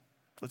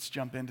let's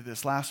jump into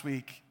this. Last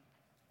week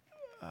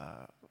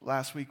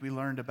we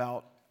learned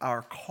about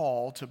our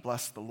call to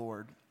bless the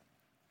Lord.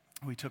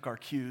 We took our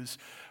cues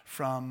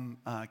from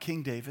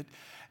King David,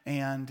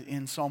 and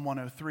in Psalm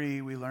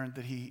 103, we learned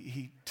that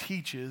he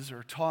teaches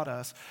or taught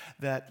us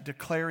that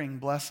declaring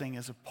blessing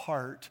is a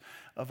part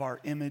of our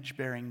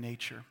image-bearing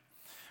nature.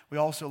 We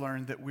also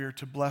learned that we're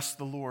to bless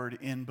the Lord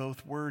in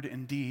both word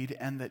and deed,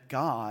 and that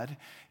God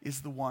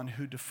is the one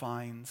who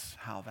defines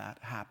how that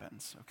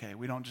happens. Okay,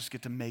 we don't just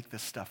get to make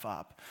this stuff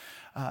up.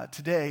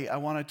 Today, I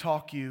want to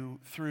talk you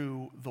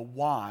through the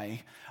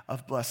why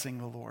of blessing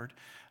the Lord.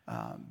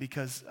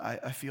 Because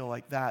I feel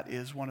like that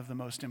is one of the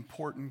most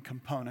important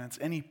components.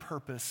 Any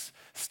purpose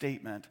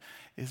statement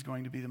is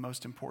going to be the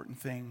most important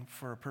thing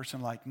for a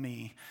person like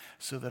me,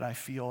 so that I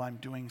feel I'm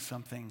doing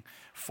something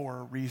for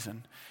a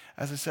reason.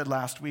 As I said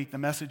last week, the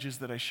messages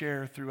that I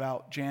share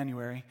throughout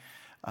January,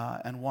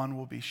 and one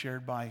will be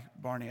shared by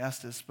Barney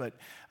Estes, but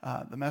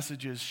the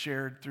messages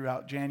shared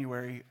throughout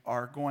January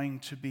are going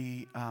to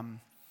be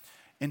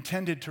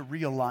intended to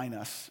realign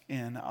us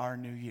in our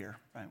new year.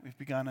 Right? We've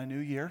begun a new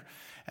year,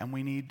 and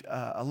we need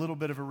a little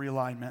bit of a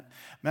realignment.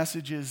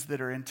 Messages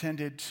that are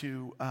intended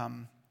to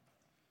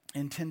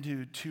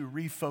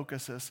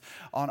refocus us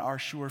on our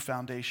sure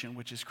foundation,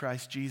 which is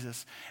Christ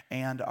Jesus,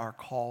 and our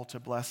call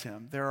to bless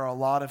Him. There are a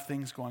lot of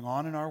things going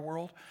on in our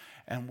world,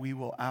 and we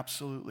will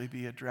absolutely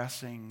be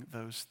addressing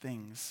those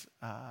things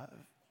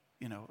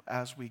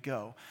as we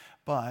go.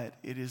 But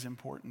it is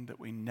important that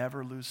we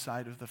never lose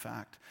sight of the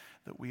fact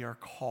that we are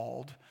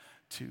called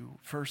to,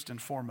 first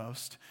and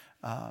foremost,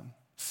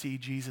 see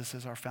Jesus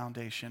as our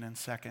foundation, and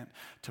second,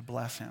 to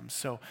bless Him.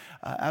 So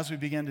as we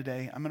begin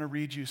today, I'm going to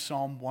read you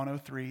Psalm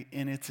 103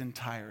 in its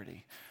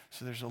entirety.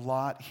 So there's a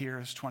lot here.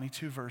 It's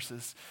 22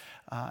 verses,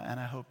 and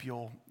I hope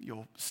you'll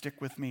stick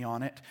with me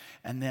on it.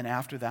 And then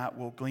after that,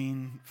 we'll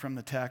glean from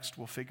the text.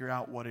 We'll figure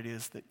out what it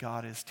is that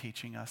God is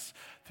teaching us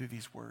through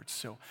these words.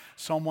 So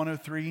Psalm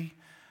 103,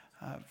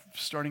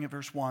 starting at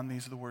verse 1,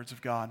 these are the words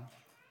of God.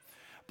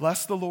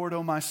 Bless the Lord,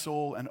 O my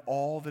soul, and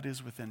all that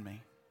is within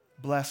me.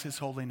 Bless His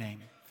holy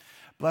name.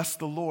 Bless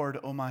the Lord,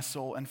 O my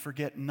soul, and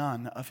forget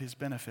none of His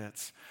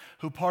benefits,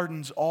 who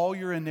pardons all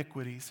your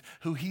iniquities,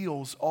 who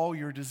heals all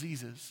your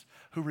diseases,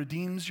 who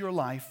redeems your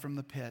life from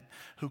the pit,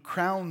 who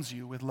crowns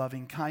you with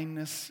loving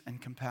kindness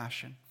and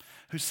compassion,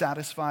 who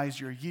satisfies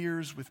your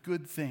years with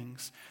good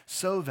things,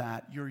 so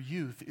that your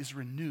youth is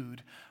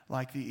renewed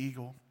like the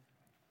eagle.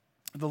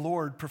 The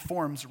Lord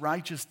performs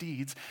righteous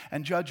deeds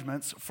and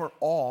judgments for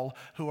all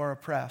who are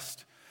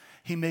oppressed.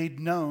 He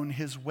made known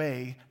His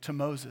way to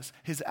Moses,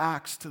 His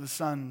acts to the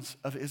sons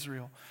of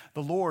Israel.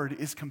 The Lord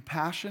is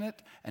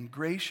compassionate and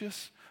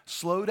gracious,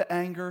 slow to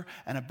anger,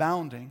 and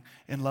abounding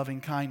in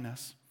loving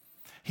kindness.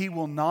 He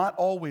will not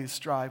always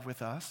strive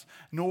with us,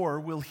 nor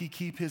will He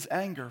keep His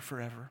anger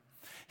forever.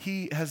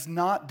 He has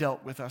not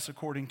dealt with us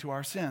according to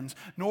our sins,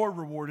 nor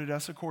rewarded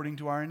us according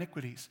to our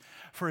iniquities.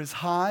 For as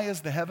high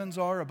as the heavens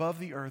are above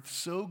the earth,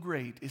 so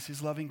great is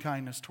His loving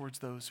kindness towards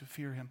those who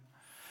fear Him.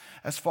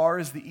 As far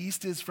as the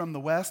east is from the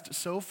west,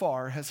 so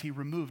far has He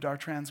removed our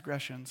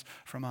transgressions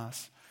from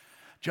us.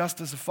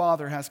 Just as a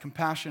father has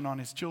compassion on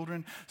his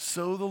children,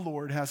 so the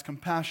Lord has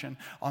compassion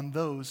on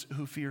those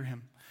who fear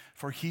Him.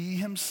 For He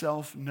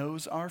Himself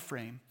knows our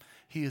frame.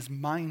 He is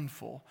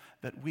mindful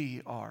that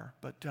we are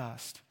but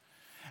dust.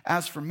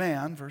 As for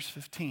man, verse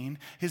 15,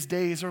 his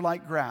days are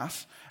like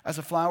grass. As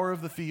a flower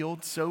of the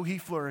field, so he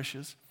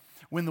flourishes.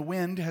 When the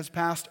wind has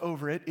passed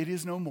over it, it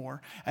is no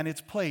more, and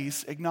its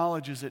place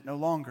acknowledges it no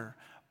longer.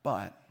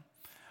 But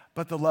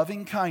the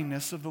loving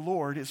kindness of the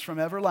Lord is from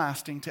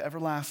everlasting to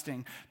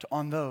everlasting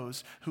on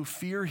those who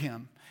fear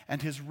Him,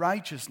 and His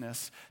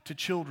righteousness to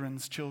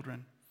children's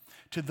children.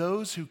 To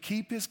those who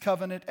keep His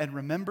covenant and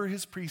remember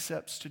His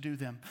precepts to do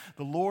them,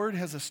 the Lord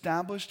has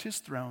established His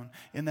throne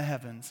in the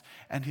heavens,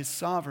 and His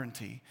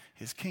sovereignty,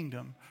 His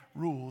kingdom,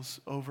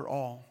 rules over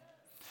all.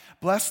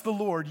 Bless the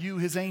Lord, you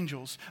His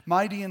angels,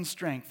 mighty in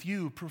strength,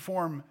 you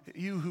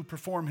who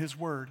perform His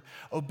word,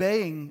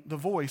 obeying the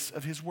voice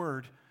of His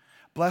word.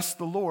 Bless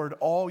the Lord,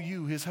 all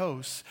you His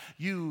hosts,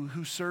 you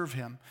who serve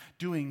Him,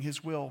 doing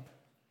His will.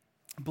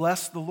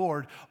 Bless the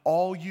Lord,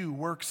 all you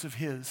works of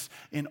His,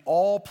 in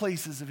all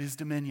places of His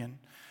dominion.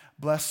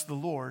 Bless the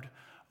Lord,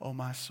 O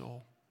my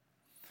soul.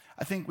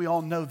 I think we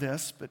all know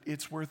this, but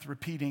it's worth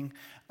repeating.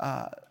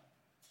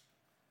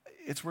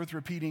 It's worth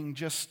repeating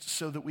just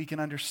so that we can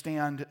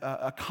understand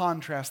a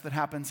contrast that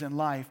happens in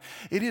life.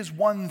 It is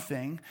one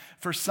thing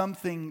for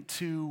something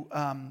to,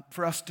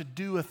 for us to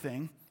do a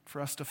thing, for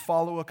us to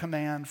follow a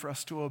command, for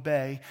us to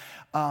obey,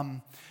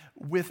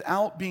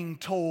 without being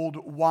told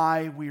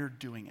why we're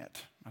doing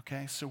it.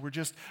 Okay, so we're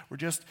just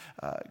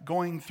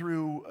going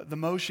through the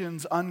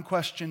motions,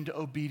 unquestioned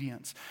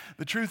obedience.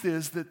 The truth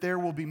is that there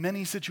will be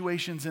many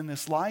situations in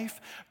this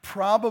life,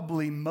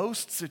 probably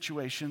most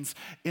situations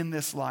in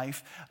this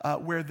life,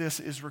 where this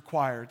is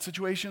required.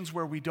 Situations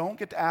where we don't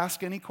get to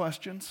ask any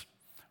questions.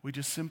 We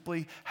just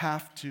simply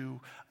have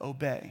to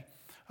obey.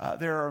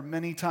 There are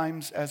many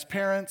times as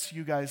parents,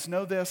 you guys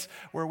know this,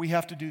 where we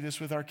have to do this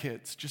with our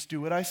kids. Just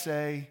do what I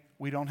say.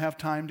 We don't have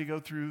time to go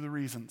through the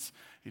reasons.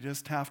 You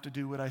just have to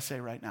do what I say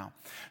right now.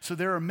 So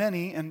there are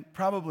many, and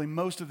probably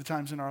most of the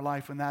times in our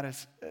life when that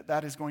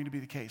is going to be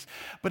the case.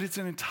 But it's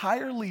an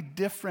entirely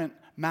different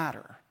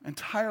matter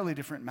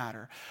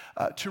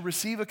to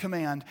receive a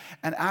command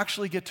and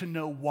actually get to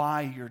know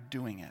why you're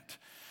doing it.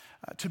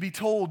 To be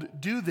told,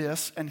 do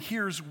this, and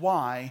here's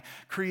why,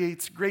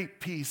 creates great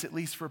peace, at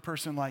least for a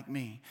person like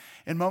me.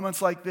 In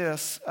moments like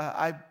this,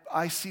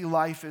 I see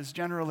life as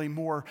generally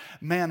more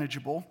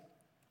manageable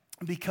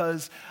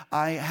because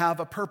I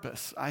have a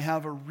purpose. I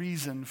have a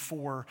reason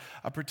for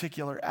a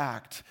particular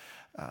act.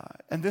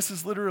 And this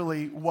is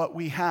literally what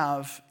we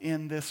have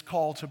in this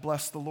call to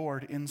bless the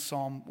Lord in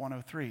Psalm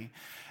 103.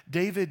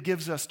 David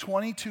gives us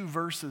 22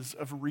 verses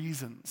of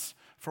reasons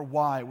for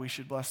why we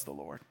should bless the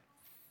Lord.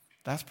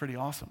 That's pretty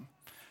awesome.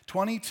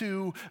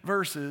 22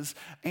 verses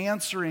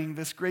answering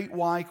this great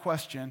why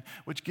question,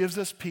 which gives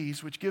us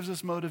peace, which gives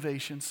us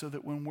motivation so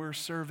that when we're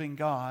serving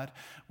God,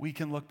 we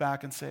can look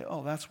back and say,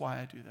 oh, that's why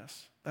I do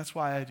this. That's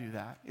why I do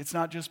that. It's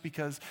not just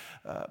because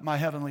my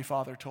Heavenly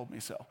Father told me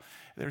so.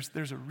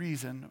 There's a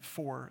reason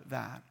for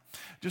that.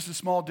 Just a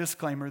small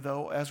disclaimer,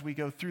 though, as we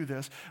go through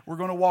this. We're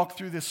going to walk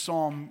through this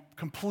psalm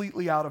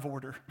completely out of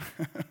order.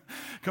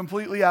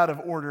 Completely out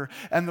of order.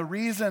 And the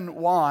reason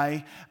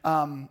why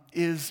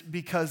is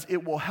because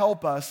it will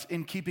help us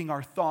in keeping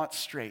our thoughts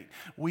straight.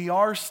 We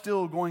are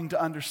still going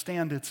to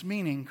understand its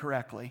meaning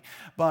correctly,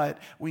 but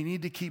we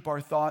need to keep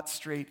our thoughts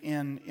straight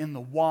in the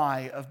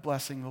why of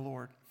blessing the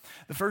Lord.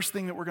 The first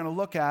thing that we're going to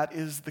look at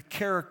is the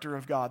character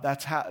of God.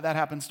 That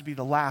happens to be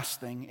the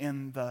last thing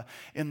in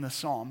the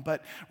psalm.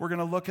 But we're going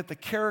to look at the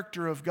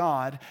character of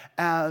God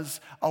as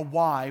a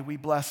why we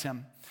bless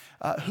him.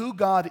 Who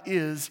God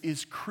is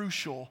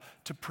crucial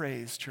to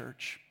praise,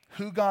 church.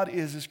 Who God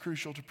is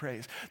crucial to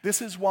praise.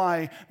 This is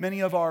why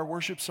many of our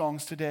worship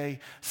songs today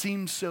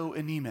seem so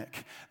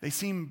anemic. They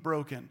seem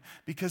broken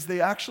because they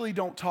actually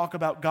don't talk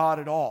about God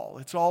at all.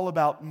 It's all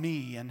about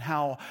me and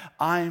how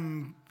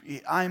I'm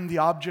the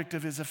object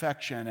of his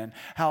affection and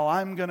how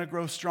I'm going to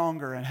grow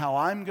stronger and how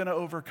I'm going to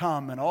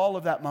overcome and all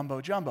of that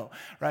mumbo jumbo,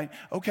 right?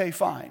 Okay,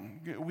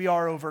 fine. We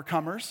are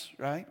overcomers,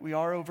 right? We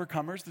are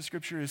overcomers. The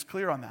scripture is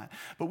clear on that.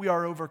 But we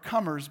are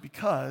overcomers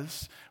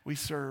because we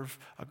serve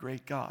a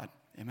great God.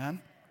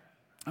 Amen?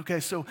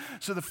 Okay, so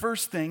the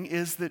first thing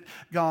is that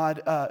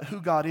God, who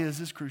God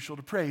is crucial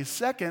to praise.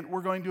 Second, we're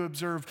going to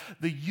observe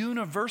the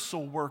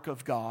universal work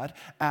of God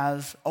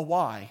as a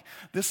why.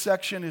 This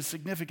section is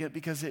significant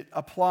because it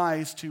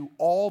applies to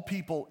all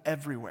people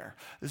everywhere.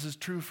 This is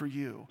true for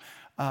you.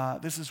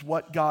 This is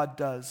what God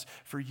does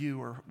for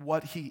you or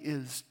what he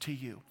is to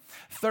you.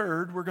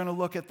 Third, we're going to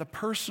look at the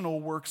personal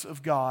works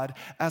of God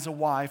as a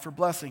why for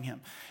blessing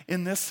him.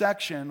 In this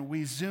section,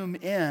 we zoom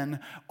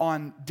in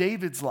on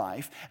David's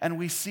life and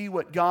we see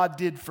what God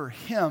did for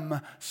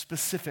him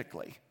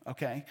specifically.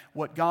 Okay,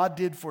 what God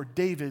did for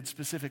David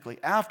specifically.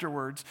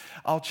 Afterwards,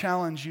 I'll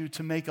challenge you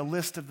to make a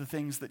list of the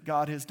things that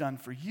God has done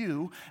for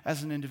you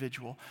as an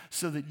individual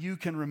so that you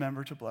can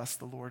remember to bless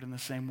the Lord in the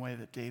same way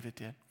that David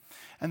did.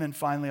 And then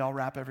finally, I'll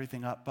wrap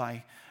everything up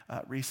by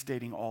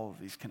restating all of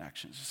these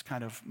connections. It's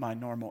kind of my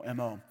normal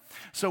MO.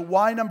 So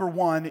why number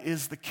one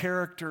is the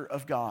character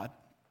of God.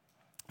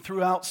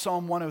 Throughout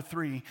Psalm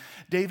 103,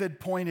 David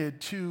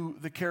pointed to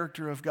the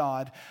character of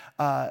God,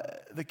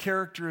 the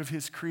character of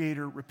his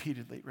creator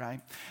repeatedly, right?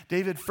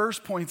 David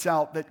first points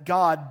out that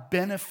God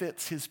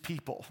benefits his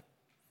people.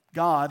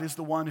 God is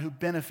the one who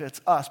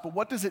benefits us. But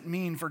what does it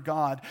mean for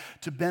God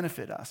to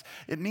benefit us?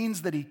 It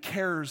means that he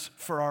cares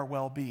for our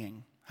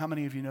well-being. How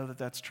many of you know that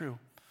that's true?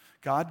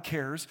 God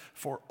cares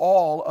for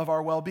all of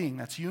our well-being.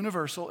 That's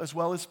universal as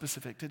well as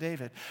specific to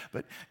David.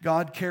 But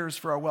God cares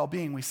for our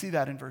well-being. We see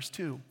that in verse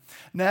 2.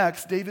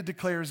 Next, David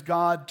declares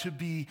God to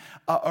be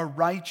a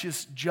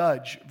righteous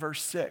judge.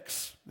 Verse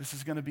 6. This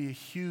is going to be a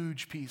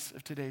huge piece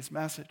of today's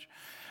message.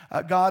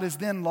 God is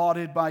then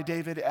lauded by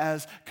David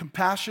as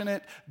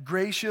compassionate,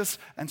 gracious,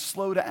 and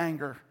slow to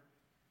anger.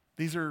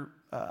 These are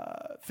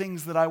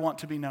things that I want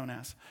to be known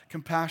as.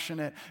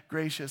 Compassionate,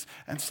 gracious,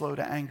 and slow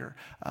to anger.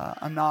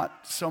 I'm not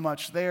so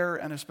much there,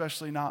 and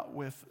especially not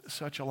with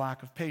such a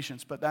lack of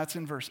patience, but that's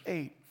in verse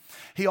 8.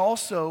 He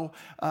also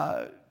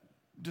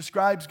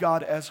describes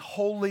God as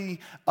holy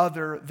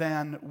other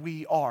than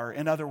we are.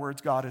 In other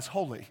words, God is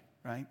holy.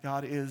 Right?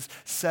 God is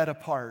set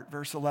apart.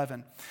 Verse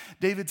 11.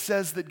 David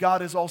says that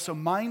God is also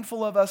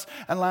mindful of us,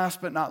 and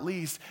last but not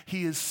least,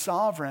 he is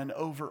sovereign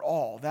over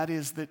all. That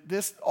is, that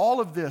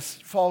all of this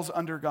falls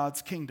under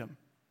God's kingdom.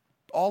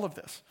 All of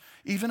this.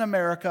 Even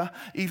America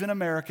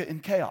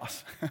in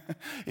chaos.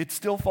 It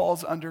still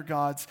falls under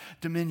God's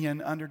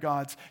dominion, under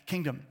God's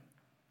kingdom.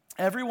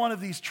 Every one of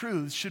these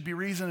truths should be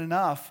reason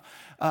enough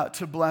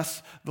to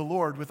bless the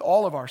Lord with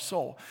all of our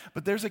soul.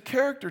 But there's a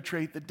character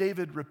trait that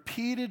David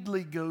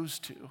repeatedly goes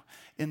to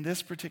in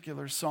this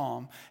particular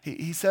psalm.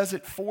 He says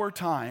it 4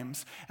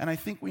 times, and I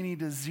think we need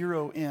to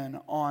zero in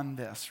on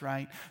this,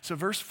 right? So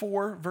verse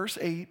 4, verse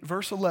 8,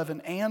 verse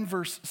 11, and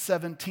verse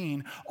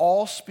 17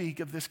 all speak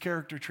of this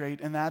character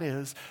trait, and that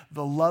is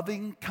the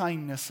loving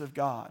kindness of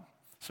God.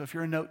 So if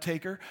you're a note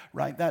taker,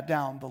 write that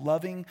down, the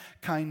loving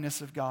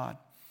kindness of God.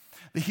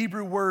 The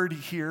Hebrew word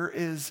here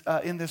is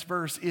in this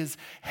verse is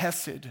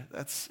hesed.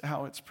 That's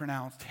how it's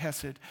pronounced,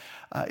 hesed.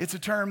 It's a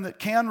term that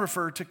can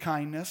refer to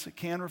kindness. It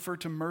can refer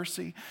to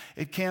mercy.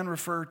 It can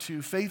refer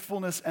to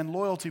faithfulness and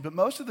loyalty. But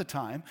most of the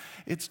time,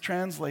 it's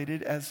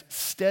translated as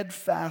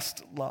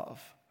steadfast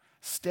love.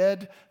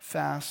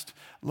 Steadfast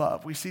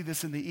love. We see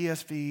this in the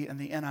ESV and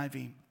the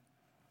NIV.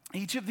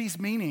 Each of these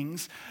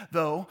meanings,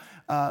 though,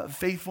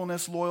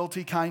 faithfulness,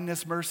 loyalty,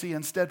 kindness, mercy,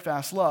 and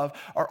steadfast love,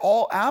 are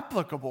all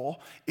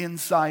applicable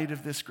inside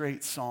of this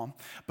great psalm.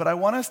 But I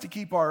want us to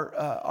keep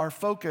our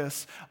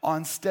focus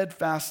on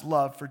steadfast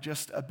love for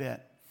just a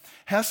bit.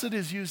 Hesed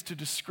is used to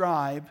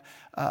describe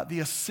the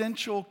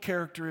essential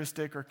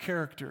characteristic or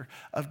character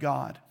of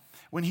God.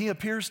 When he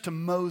appears to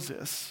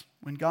Moses,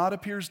 when God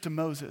appears to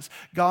Moses,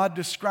 God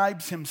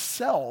describes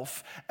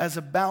himself as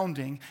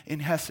abounding in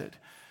hesed.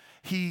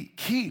 He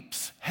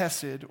keeps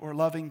hesed, or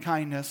loving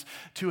kindness,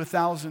 to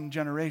 1,000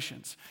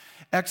 generations.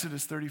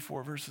 Exodus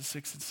 34, verses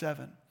 6 and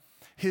 7.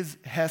 His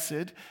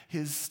hesed,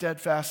 his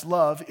steadfast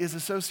love, is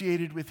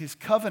associated with his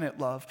covenant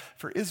love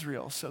for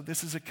Israel. So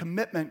this is a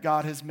commitment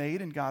God has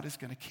made, and God is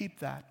going to keep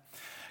that.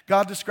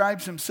 God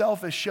describes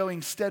himself as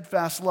showing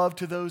steadfast love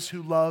to those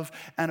who love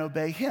and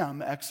obey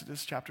him.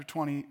 Exodus chapter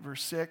 20,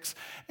 verse 6,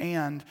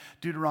 and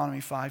Deuteronomy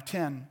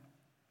 5:10.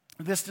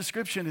 This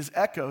description is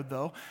echoed,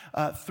 though,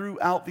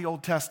 throughout the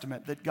Old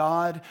Testament, that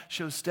God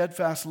shows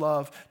steadfast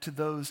love to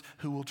those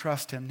who will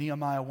trust him.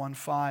 Nehemiah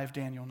 1:5,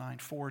 Daniel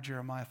 9:4,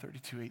 Jeremiah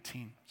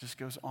 32:18. Just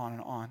goes on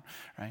and on,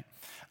 right?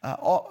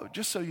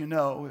 Just so you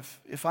know,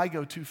 if I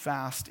go too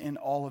fast in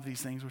all of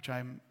these things, which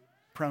I'm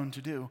prone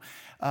to do,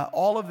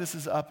 all of this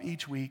is up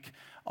each week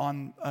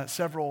on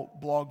several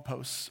blog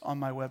posts on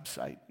my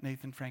website,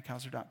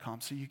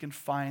 nathanfrankhauser.com. So you can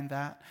find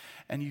that,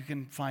 and you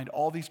can find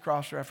all these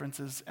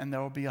cross-references, and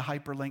there will be a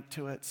hyperlink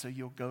to it, so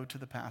you'll go to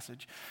the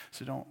passage.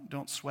 So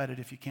don't sweat it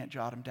if you can't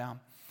jot them down.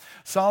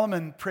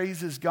 Solomon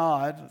praises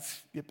God.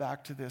 Let's get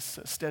back to this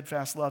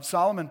steadfast love.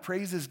 Solomon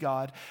praises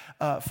God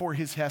for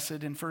his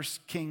hesed in 1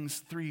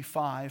 Kings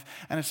 3:5,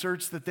 and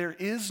asserts that there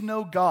is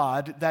no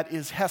God that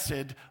is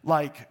hesed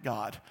like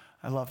God.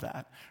 I love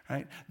that,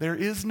 right? There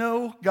is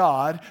no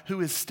God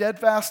who is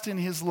steadfast in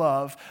his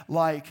love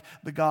like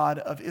the God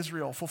of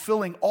Israel,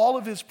 fulfilling all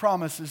of his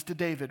promises to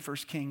David,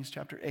 1 Kings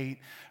chapter 8,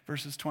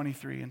 verses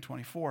 23 and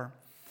 24.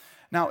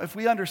 Now, if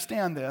we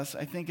understand this,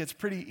 I think it's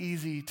pretty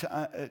easy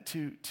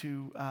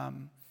to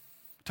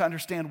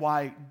understand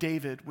why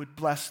David would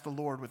bless the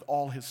Lord with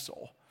all his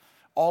soul.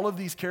 All of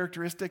these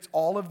characteristics,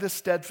 all of this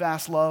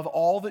steadfast love,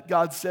 all that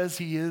God says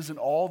he is and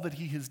all that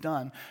he has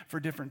done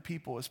for different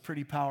people is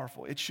pretty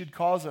powerful. It should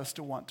cause us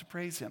to want to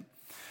praise him.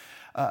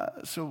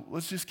 So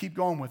let's just keep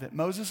going with it.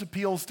 Moses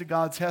appeals to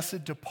God's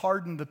hesed to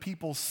pardon the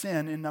people's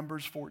sin in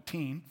Numbers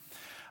 14.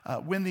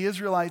 When the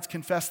Israelites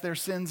confess their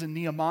sins in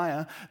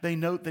Nehemiah, they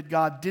note that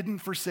God didn't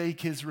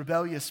forsake his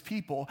rebellious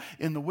people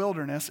in the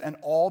wilderness, and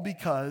all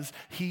because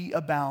he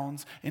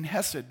abounds in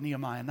hesed,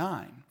 Nehemiah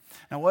 9.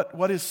 Now,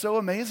 what is so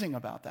amazing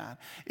about that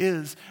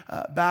is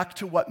back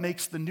to what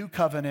makes the new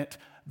covenant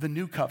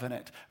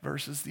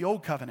versus the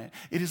old covenant.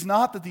 It is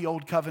not that the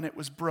old covenant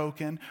was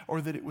broken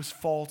or that it was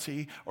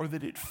faulty or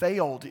that it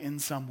failed in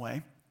some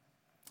way.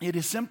 It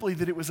is simply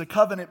that it was a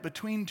covenant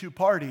between two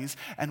parties,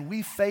 and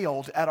we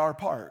failed at our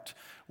part.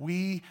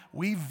 We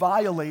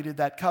violated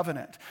that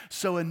covenant.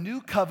 So a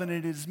new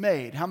covenant is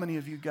made. How many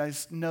of you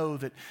guys know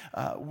that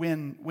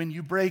when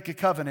you break a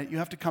covenant, you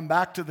have to come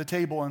back to the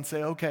table and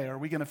say, okay, are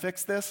we going to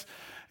fix this?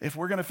 If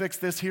we're going to fix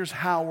this, here's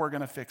how we're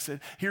going to fix it.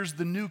 Here's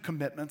the new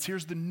commitments.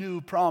 Here's the new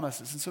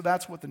promises. And so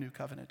that's what the new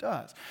covenant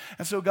does.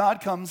 And so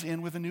God comes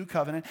in with a new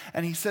covenant,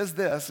 and he says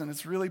this, and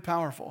it's really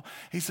powerful.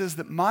 He says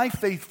that my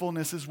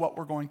faithfulness is what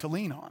we're going to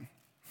lean on.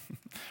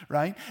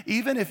 Right?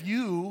 Even if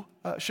you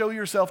show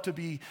yourself to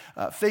be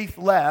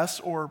faithless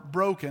or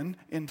broken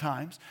in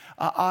times,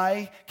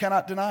 I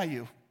cannot deny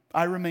you.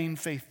 I remain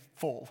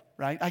faithful,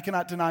 right? I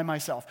cannot deny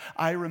myself.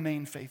 I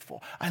remain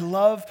faithful. I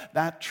love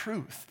that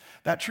truth.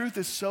 That truth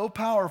is so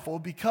powerful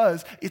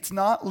because it's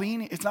not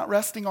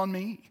resting on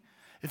me.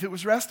 If it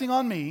was resting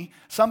on me,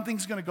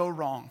 something's going to go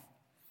wrong.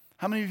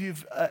 How many of you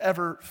have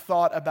ever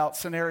thought about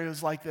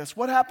scenarios like this?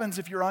 What happens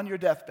if you're on your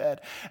deathbed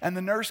and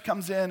the nurse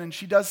comes in and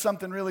she does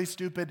something really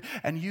stupid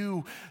and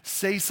you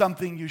say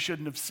something you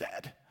shouldn't have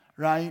said,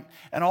 right?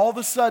 And all of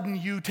a sudden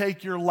you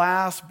take your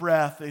last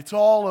breath. It's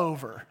all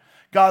over.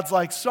 God's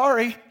like,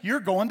 sorry, you're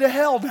going to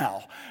hell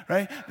now,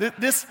 right?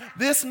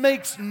 This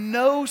makes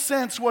no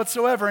sense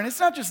whatsoever. And it's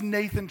not just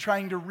Nathan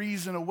trying to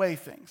reason away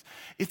things.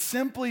 It's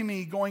simply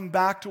me going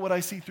back to what I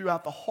see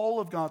throughout the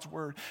whole of God's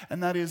word,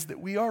 and that is that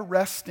we are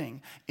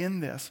resting in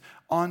this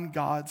on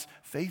God's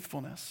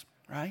faithfulness,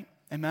 right?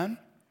 Amen?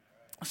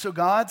 So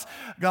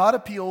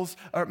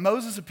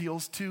Moses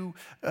appeals to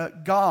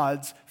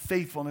God's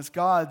faithfulness,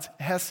 God's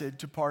hesed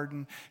to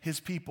pardon his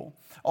people.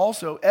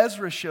 Also,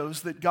 Ezra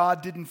shows that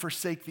God didn't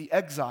forsake the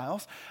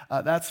exiles.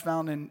 That's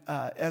found in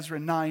Ezra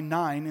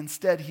 9:9.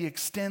 Instead, he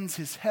extends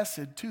his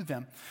hesed to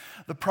them.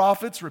 The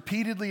prophets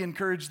repeatedly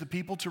encourage the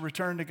people to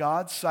return to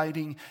God,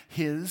 citing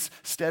his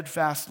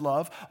steadfast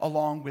love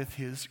along with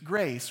his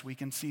grace. We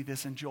can see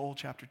this in Joel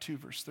chapter 2,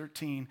 verse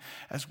 13,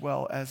 as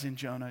well as in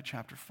Jonah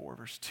chapter 4,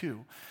 verse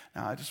 2.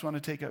 Now, I just want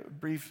to take a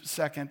brief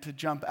second to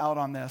jump out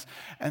on this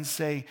and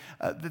say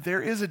that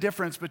there is a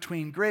difference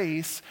between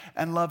grace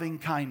and loving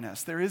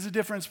kindness. There is a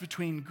difference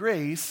between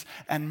grace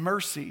and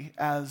mercy,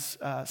 as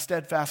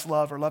steadfast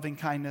love or loving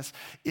kindness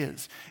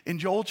is. In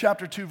Joel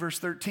chapter 2, verse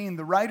 13,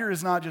 the writer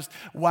is not just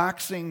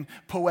waxing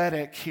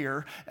poetic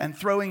here and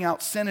throwing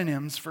out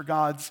synonyms for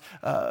God's,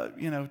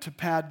 to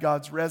pad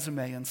God's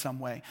resume in some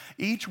way.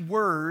 Each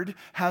word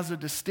has a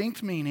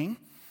distinct meaning,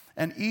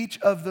 and each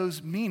of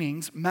those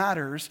meanings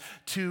matters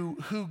to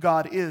who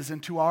God is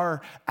and to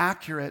our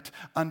accurate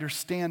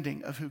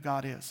understanding of who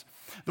God is.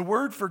 The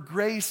word for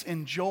grace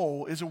in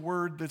Joel is a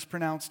word that's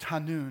pronounced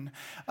hanun,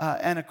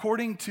 and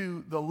according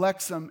to the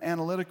Lexham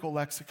Analytical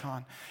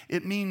Lexicon,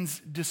 it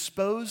means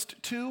disposed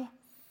to,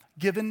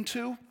 given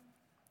to,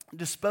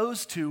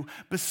 disposed to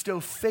bestow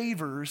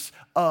favors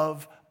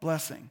of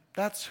blessing.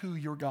 That's who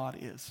your God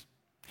is.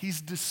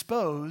 He's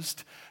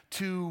disposed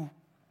to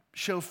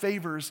show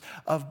favors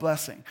of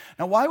blessing.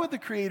 Now, why would the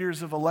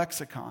creators of a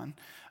lexicon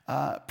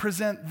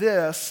present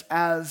this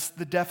as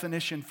the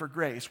definition for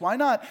grace? Why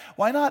not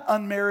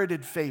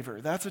unmerited favor?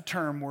 That's a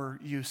term we're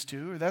used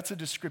to, or that's a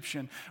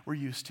description we're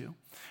used to.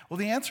 Well,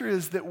 the answer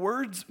is that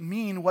words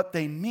mean what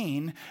they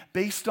mean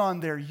based on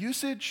their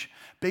usage,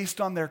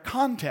 based on their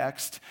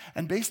context,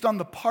 and based on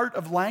the part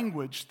of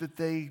language that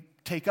they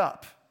take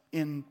up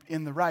in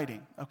the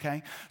writing,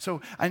 okay? So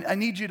I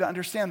need you to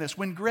understand this.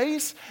 When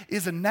grace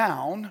is a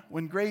noun,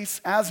 when grace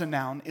as a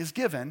noun is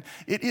given,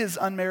 it is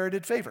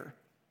unmerited favor.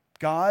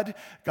 God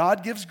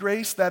gives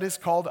grace that is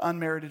called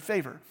unmerited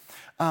favor.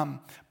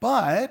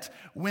 But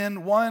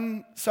when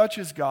one such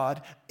as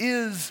God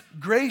is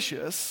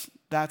gracious,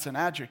 that's an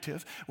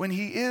adjective. When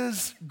he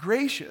is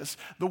gracious,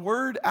 the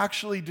word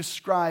actually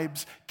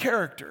describes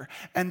character.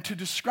 And to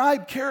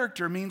describe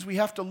character means we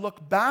have to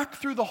look back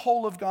through the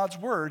whole of God's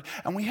word,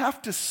 and we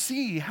have to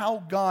see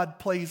how God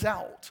plays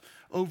out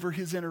over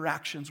his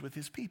interactions with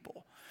his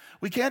people.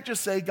 We can't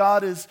just say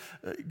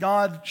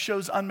God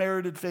shows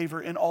unmerited favor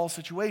in all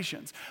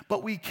situations,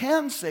 but we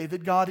can say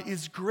that God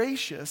is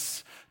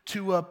gracious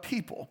to a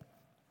people.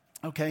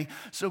 Okay,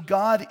 so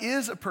God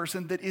is a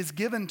person that is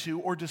given to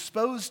or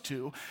disposed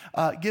to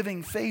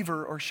giving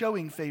favor or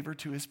showing favor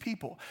to his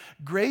people.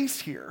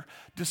 Grace here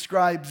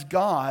describes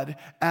God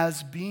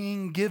as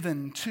being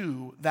given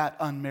to that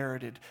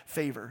unmerited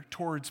favor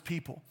towards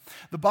people.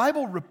 The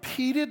Bible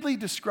repeatedly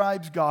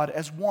describes God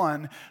as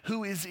one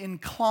who is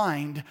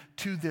inclined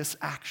to this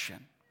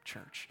action,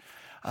 church.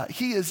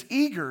 He is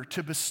eager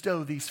to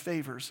bestow these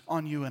favors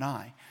on you and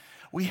I.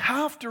 We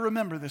have to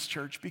remember this,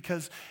 church,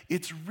 because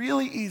it's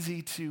really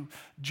easy to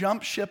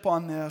jump ship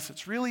on this.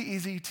 It's really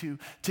easy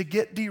to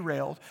get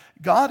derailed.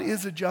 God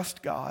is a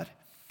just God.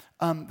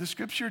 The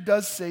scripture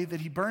does say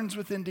that he burns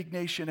with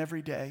indignation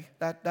every day.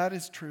 That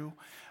is true.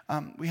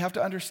 We have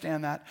to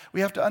understand that.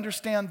 We have to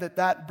understand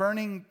that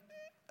burning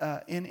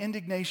in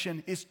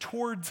indignation is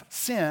towards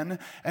sin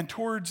and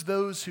towards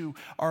those who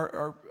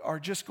are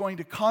just going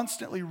to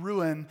constantly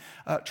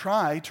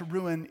try to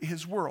ruin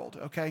his world,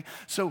 okay?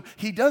 So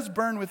he does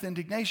burn with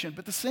indignation,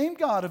 but the same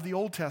God of the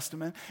Old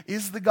Testament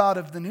is the God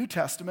of the New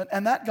Testament,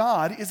 and that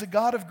God is a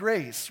God of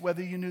grace,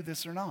 whether you knew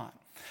this or not.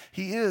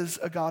 He is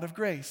a God of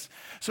grace.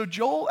 So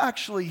Joel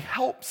actually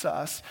helps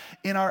us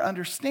in our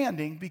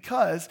understanding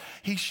because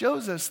he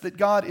shows us that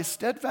God is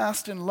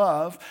steadfast in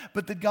love,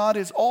 but that God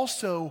is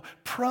also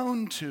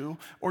prone to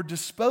or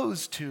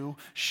disposed to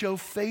show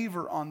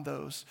favor on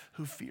those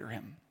who fear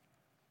him.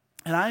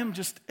 And I am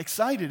just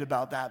excited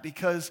about that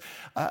because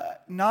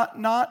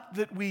not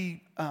that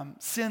we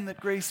sin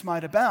that grace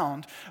might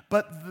abound,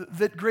 but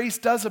that grace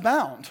does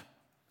abound.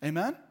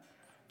 Amen?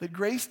 That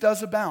grace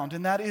does abound,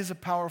 and that is a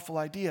powerful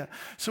idea.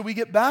 So we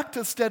get back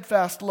to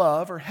steadfast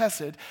love, or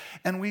hesed,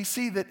 and we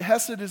see that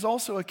hesed is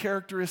also a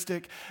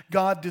characteristic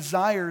God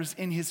desires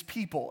in his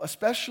people,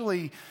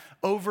 especially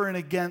over and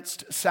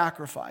against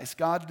sacrifice.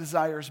 God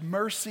desires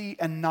mercy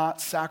and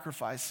not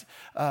sacrifice.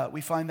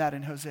 We find that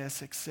in Hosea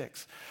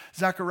 6:6.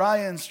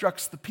 Zechariah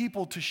instructs the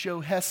people to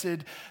show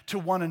hesed to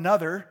one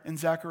another in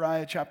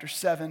Zechariah chapter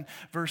 7,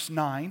 verse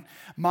 9.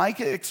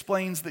 Micah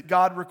explains that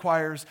God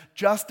requires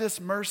justice,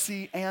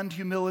 mercy, and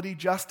humility.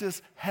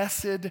 Justice,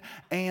 hesed,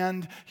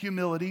 and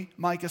humility.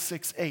 Micah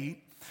 6:8.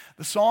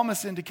 The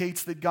psalmist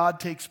indicates that God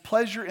takes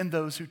pleasure in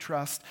those who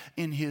trust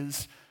in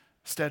his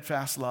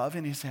steadfast love,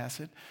 in his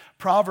hesed.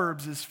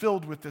 Proverbs is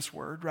filled with this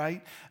word,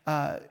 right?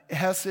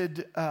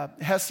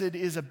 Hesed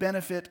is a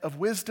benefit of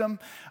wisdom.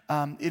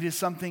 It is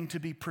something to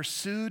be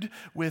pursued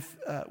with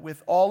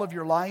all of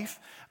your life,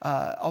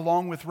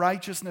 along with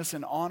righteousness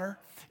and honor.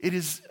 It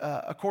is,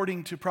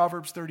 according to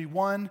Proverbs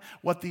 31,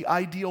 what the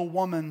ideal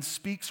woman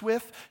speaks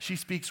with. She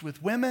speaks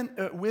with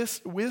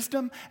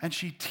wisdom, and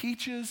she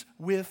teaches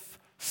with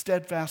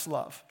steadfast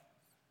love.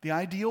 The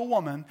ideal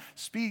woman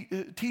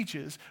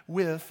teaches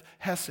with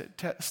hesed,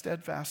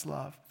 steadfast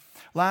love.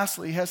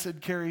 Lastly,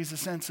 hesed carries a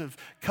sense of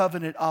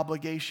covenant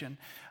obligation.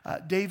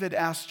 David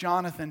asked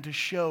Jonathan to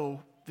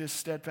show this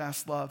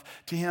steadfast love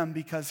to him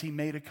because he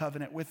made a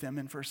covenant with him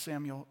in 1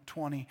 Samuel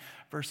 20,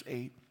 verse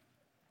 8.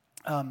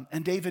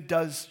 And David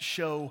does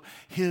show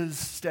his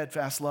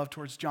steadfast love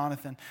towards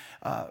Jonathan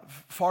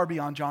far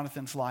beyond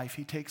Jonathan's life.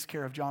 He takes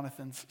care of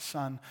Jonathan's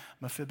son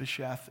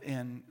Mephibosheth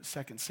in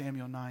 2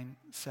 Samuel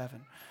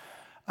 9:7.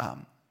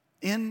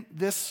 In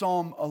this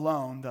psalm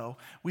alone, though,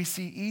 we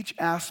see each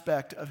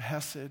aspect of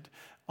hesed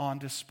on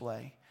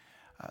display.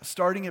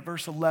 Starting at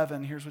verse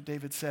 11, here's what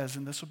David says,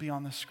 and this will be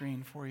on the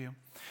screen for you.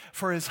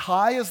 For as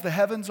high as the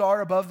heavens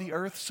are above the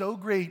earth, so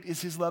great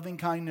is his loving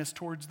kindness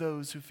towards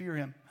those who fear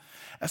him.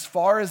 As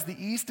far as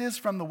the east is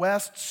from the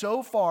west,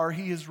 so far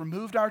he has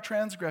removed our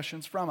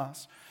transgressions from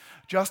us.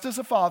 Just as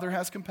a father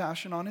has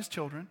compassion on his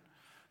children,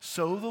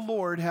 so the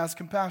Lord has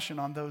compassion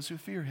on those who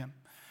fear him.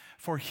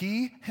 For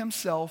he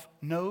himself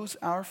knows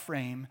our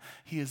frame.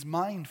 He is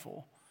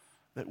mindful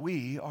that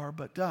we are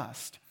but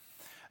dust.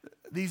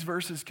 These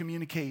verses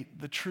communicate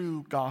the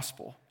true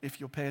gospel, if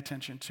you'll pay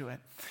attention to it.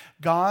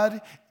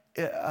 God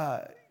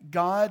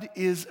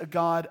is a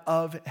God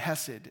of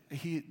hesed.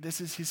 This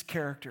is his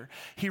character.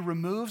 He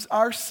removes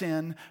our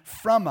sin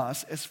from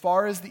us as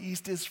far as the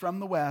east is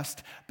from the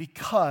west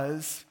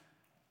because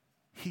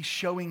he's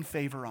showing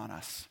favor on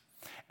us.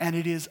 And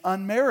it is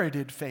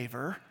unmerited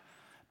favor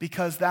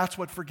because that's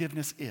what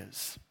forgiveness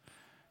is.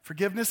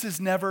 Forgiveness is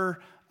never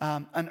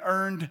an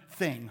earned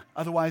thing.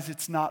 Otherwise,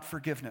 it's not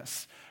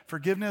forgiveness.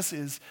 Forgiveness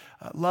is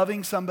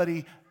loving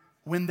somebody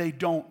when they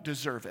don't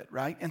deserve it,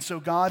 right? And so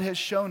God has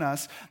shown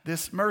us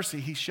this mercy.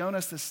 He's shown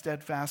us this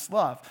steadfast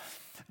love.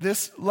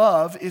 This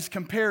love is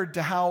compared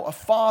to how a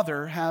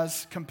father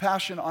has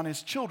compassion on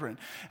his children.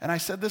 And I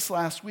said this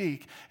last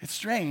week. It's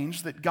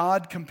strange that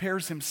God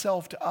compares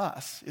himself to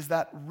us. Is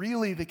that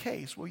really the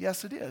case? Well,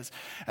 yes, it is.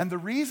 And the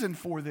reason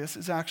for this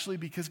is actually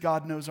because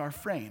God knows our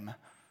frame.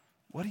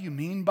 What do you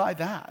mean by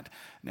that,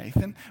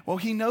 Nathan? Well,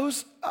 he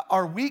knows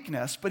our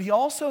weakness, but he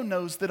also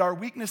knows that our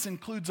weakness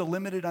includes a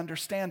limited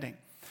understanding.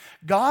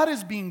 God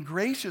is being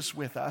gracious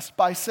with us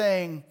by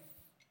saying,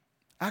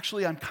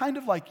 actually, I'm kind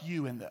of like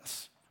you in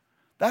this.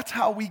 That's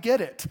how we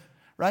get it,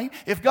 right?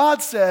 If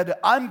God said,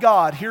 I'm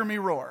God, hear me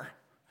roar,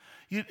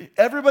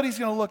 everybody's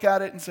going to look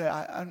at it and say,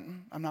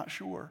 I'm not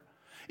sure.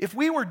 If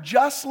we were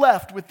just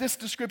left with this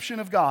description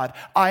of God,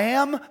 I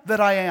am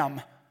that I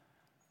am,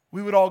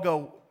 we would all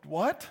go,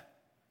 what?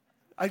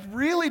 I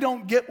really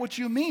don't get what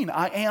you mean.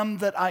 I am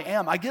that I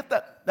am. I get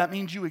that that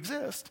means you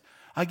exist.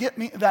 I get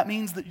that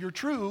means that you're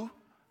true.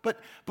 But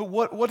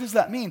what does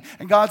that mean?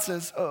 And God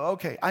says, oh,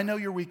 okay, I know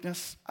your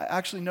weakness. I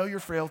actually know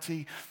your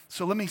frailty.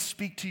 So let me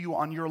speak to you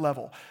on your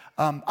level.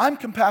 I'm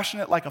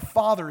compassionate like a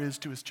father is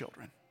to his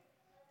children.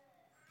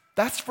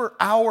 That's for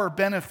our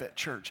benefit,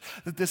 church,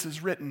 that this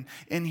is written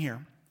in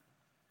here.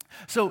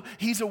 So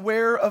he's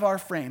aware of our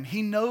frame.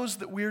 He knows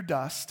that we're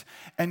dust,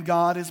 and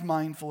God is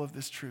mindful of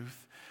this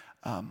truth.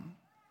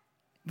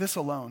 This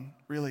alone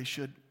really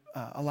should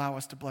allow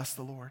us to bless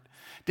the Lord.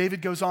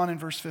 David goes on in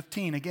verse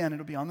 15. Again,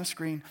 it'll be on the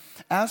screen.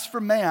 As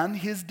for man,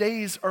 his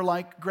days are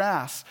like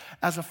grass.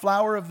 As a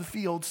flower of the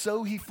field,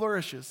 so he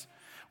flourishes.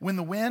 When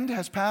the wind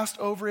has passed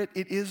over it,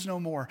 it is no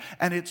more,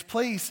 and its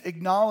place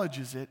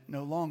acknowledges it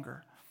no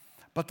longer.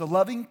 But the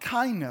loving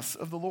kindness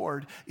of the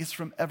Lord is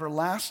from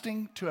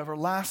everlasting to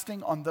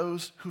everlasting on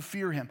those who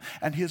fear him,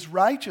 and his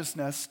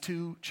righteousness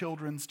to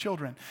children's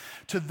children,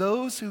 to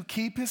those who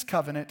keep his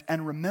covenant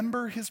and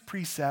remember his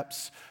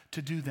precepts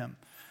to do them.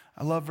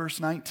 I love verse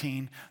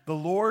 19. The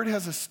Lord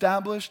has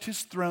established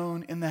his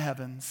throne in the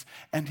heavens,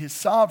 and his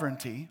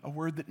sovereignty, a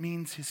word that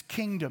means his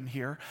kingdom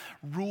here,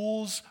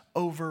 rules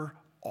over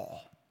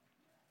all.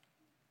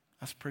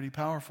 That's pretty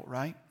powerful,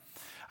 right?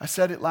 I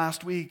said it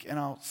last week, and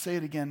I'll say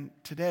it again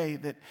today,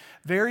 that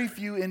very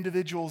few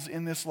individuals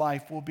in this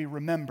life will be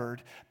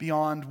remembered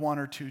beyond 1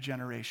 or 2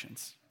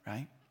 generations,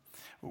 right?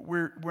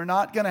 We're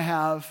not going to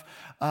have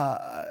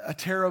a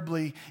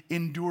terribly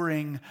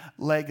enduring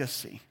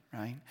legacy,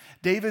 right?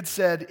 David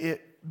said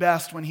it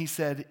best when he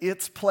said,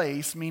 its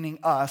place, meaning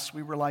us,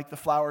 we were like the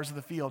flowers of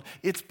the field,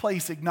 its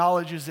place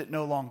acknowledges it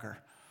no longer.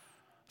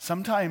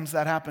 Sometimes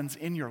that happens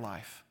in your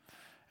life,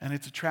 and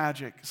it's a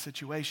tragic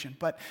situation,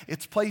 but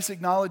its place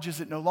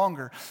acknowledges it no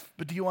longer.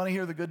 But do you want to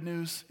hear the good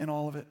news in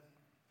all of it?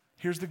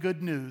 Here's the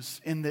good news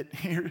in that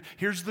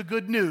here's the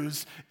good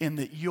news in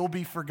that you'll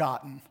be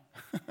forgotten.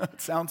 It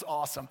sounds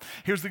awesome.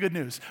 Here's the good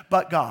news.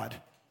 But God.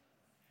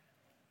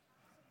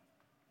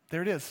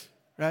 There it is,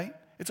 right?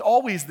 It's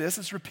always this.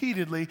 It's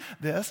repeatedly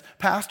this.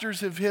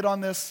 Pastors have hit on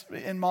this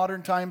in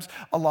modern times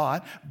a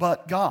lot.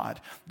 But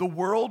God. The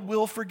world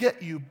will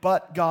forget you,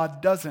 but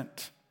God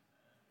doesn't.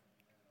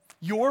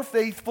 Your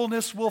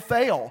faithfulness will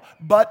fail,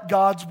 but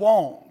God's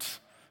won't.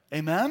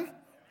 Amen?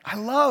 I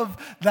love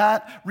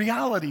that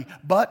reality.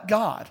 But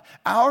God.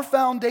 Our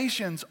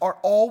foundations are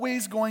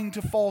always going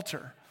to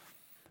falter.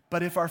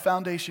 But if our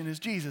foundation is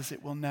Jesus,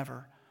 it will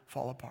never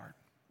fall apart.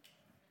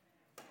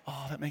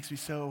 Oh, that makes me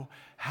so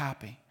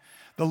happy.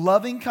 The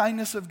loving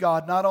kindness of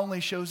God not only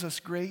shows us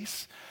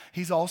grace,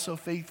 He's also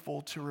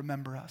faithful to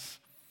remember us.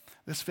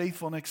 This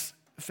faithfulness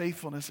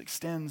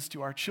extends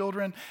to our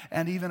children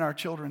and even our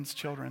children's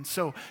children.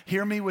 So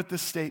hear me with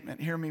this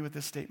statement. Hear me with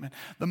this statement.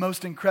 The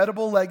most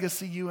incredible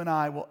legacy you and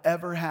I will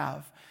ever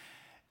have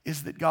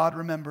is that God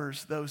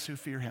remembers those who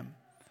fear Him.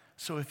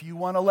 So if you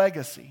want a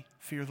legacy,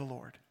 fear the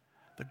Lord.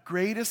 The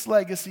greatest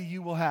legacy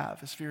you will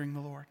have is fearing the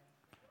Lord,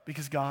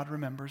 because God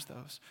remembers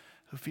those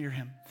who fear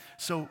Him.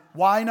 So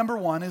why number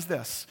one is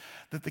this,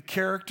 that the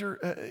character,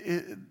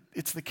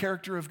 it's the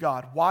character of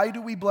God. Why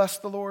do we bless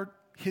the Lord?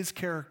 His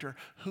character,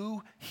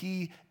 who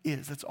He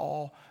is. That's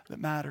all that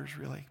matters,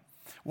 really.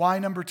 Why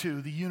number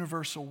two, the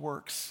universal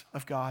works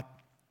of God.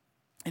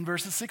 In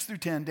verses 6 through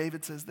 10,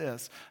 David says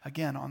this,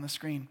 again on the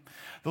screen.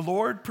 The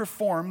Lord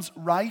performs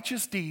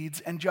righteous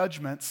deeds and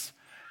judgments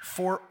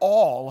for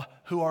all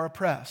who are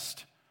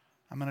oppressed.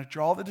 I'm going to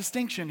draw the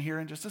distinction here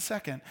in just a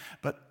second,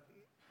 but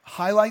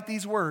highlight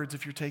these words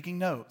if you're taking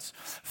notes.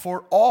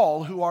 For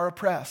all who are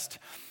oppressed.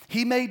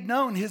 He made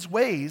known His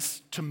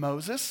ways to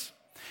Moses,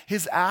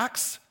 His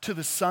acts to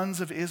the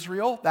sons of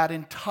Israel, that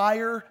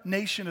entire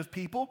nation of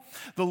people.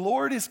 The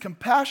Lord is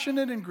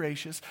compassionate and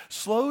gracious,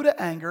 slow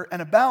to anger,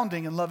 and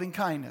abounding in loving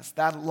kindness.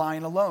 That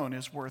line alone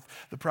is worth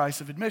the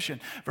price of admission.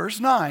 Verse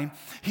 9,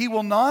 He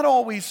will not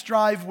always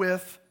strive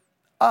with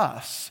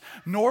us,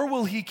 nor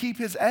will He keep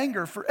His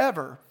anger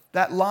forever.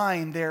 That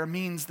line there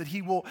means that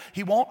He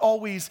won't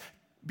always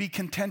be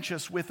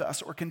contentious with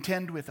us or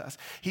contend with us.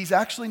 He's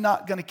actually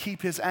not going to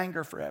keep His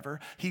anger forever.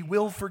 He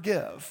will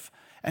forgive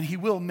and He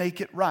will make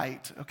it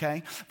right,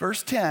 okay?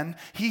 Verse 10,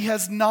 He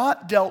has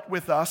not dealt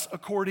with us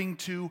according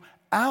to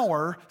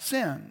our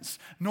sins,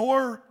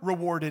 nor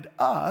rewarded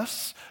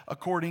us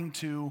according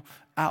to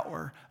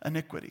our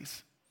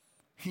iniquities.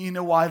 You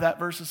know why that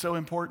verse is so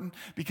important?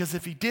 Because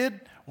if He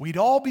did, we'd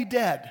all be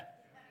dead.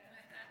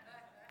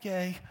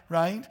 Okay,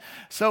 right?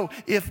 So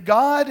if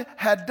God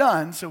had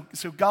done, so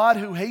God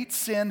who hates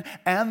sin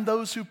and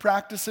those who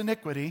practice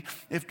iniquity,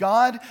 if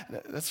God,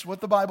 that's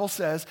what the Bible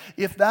says,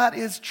 if that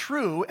is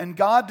true and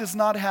God does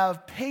not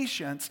have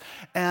patience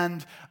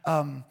and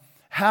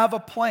have a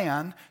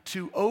plan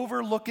to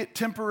overlook it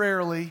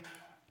temporarily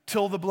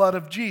till the blood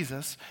of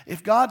Jesus,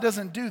 if God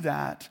doesn't do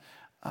that,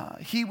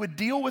 He would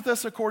deal with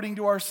us according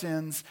to our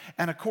sins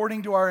and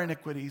according to our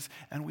iniquities,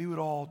 and we would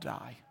all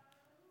die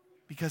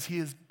because He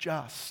is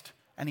just.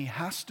 And He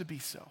has to be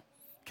so,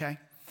 okay?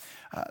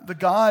 The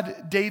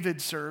God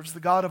David serves,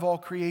 the God of all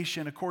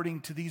creation,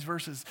 according to these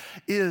verses,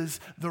 is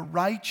the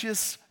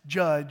righteous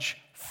judge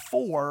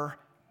for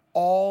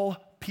all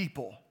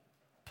people.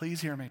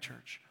 Please hear me,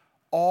 church.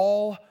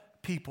 All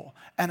people.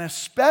 And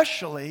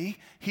especially,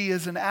 He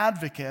is an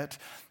advocate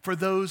for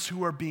those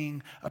who are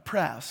being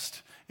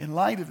oppressed. In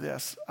light of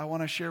this, I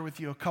want to share with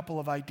you a couple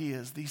of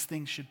ideas. These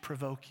things should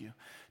provoke you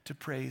to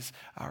praise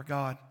our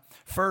God.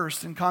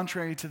 First, and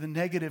contrary to the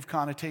negative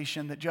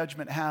connotation that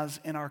judgment has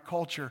in our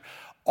culture,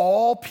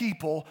 all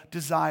people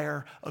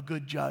desire a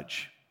good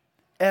judge.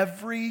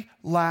 Every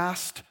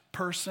last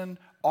person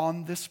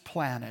on this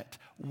planet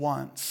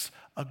wants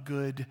a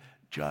good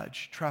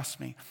judge.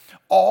 Trust me.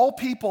 All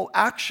people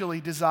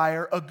actually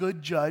desire a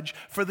good judge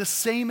for the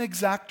same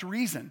exact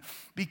reason,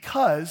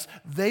 because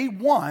they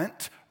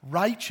want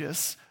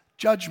righteous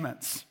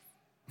judgments.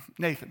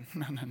 Nathan,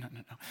 no.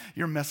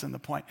 You're missing the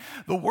point.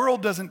 The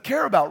world doesn't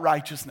care about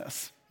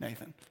righteousness,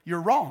 Nathan.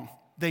 You're wrong.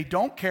 They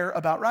don't care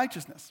about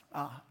righteousness.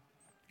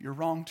 You're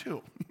wrong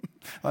too.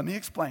 Let me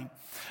explain.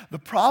 The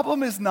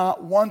problem is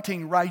not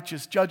wanting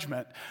righteous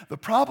judgment. The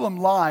problem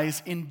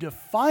lies in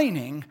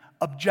defining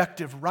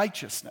objective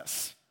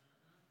righteousness.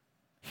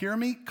 Hear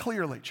me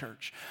clearly,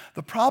 church.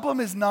 The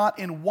problem is not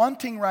in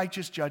wanting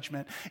righteous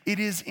judgment. It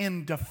is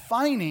in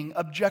defining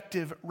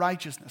objective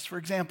righteousness. For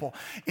example,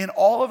 in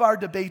all of our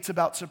debates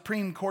about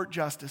Supreme Court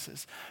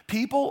justices,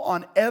 people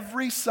on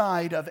every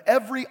side of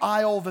every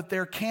aisle that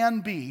there can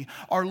be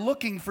are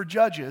looking for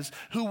judges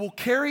who will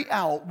carry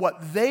out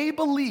what they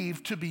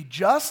believe to be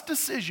just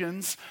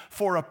decisions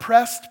for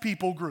oppressed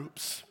people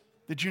groups.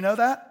 Did you know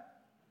that?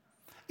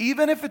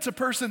 Even if it's a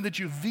person that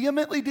you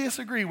vehemently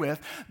disagree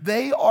with,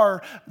 they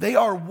are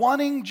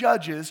wanting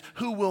judges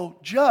who will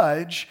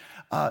judge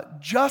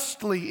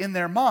justly in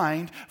their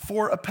mind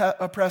for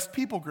oppressed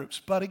people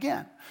groups. But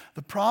again,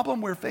 the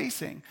problem we're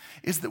facing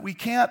is that we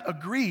can't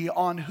agree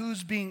on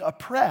who's being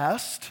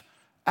oppressed,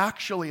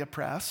 actually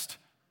oppressed,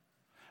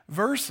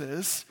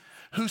 versus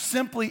who's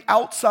simply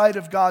outside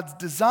of God's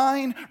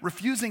design,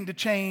 refusing to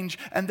change,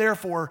 and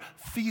therefore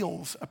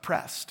feels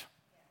oppressed.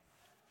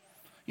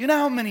 You know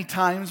how many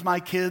times my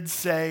kids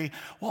say,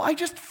 well, I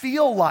just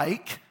feel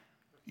like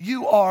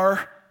you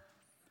are,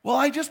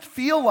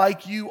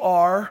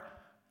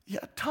 yeah,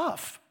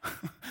 tough.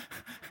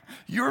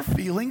 Your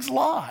feelings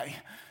lie.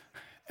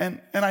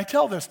 And I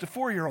tell this to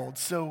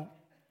 4-year-olds, so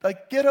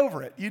get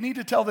over it. You need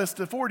to tell this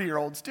to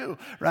 40-year-olds too,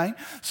 right?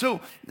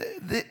 So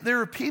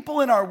there are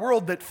people in our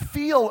world that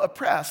feel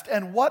oppressed,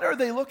 and what are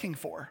they looking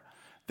for?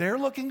 They're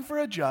looking for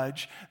a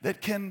judge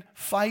that can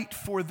fight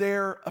for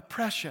their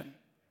oppression,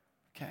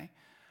 okay?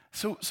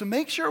 So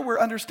make sure we're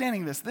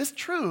understanding this. This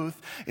truth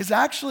is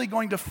actually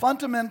going to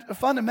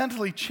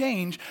fundamentally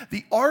change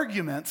the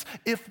arguments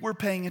if we're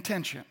paying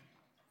attention.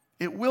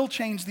 It will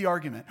change the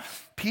argument.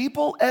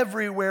 People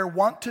everywhere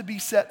want to be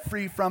set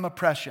free from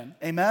oppression.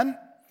 Amen?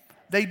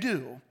 They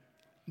do.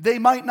 They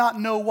might not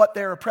know what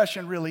their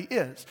oppression really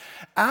is.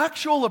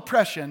 Actual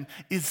oppression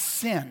is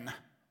sin.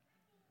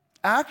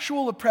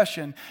 Actual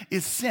oppression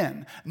is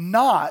sin,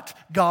 not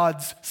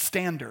God's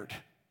standard.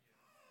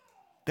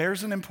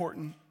 There's an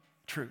important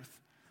truth.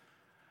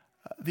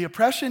 The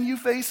oppression you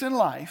face in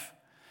life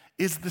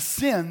is the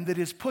sin that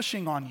is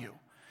pushing on you.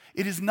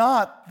 It is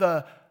not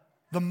the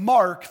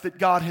mark that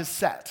God has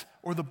set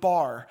or the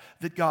bar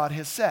that God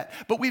has set.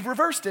 But we've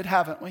reversed it,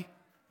 haven't we?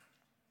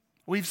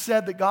 We've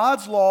said that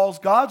God's laws,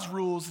 God's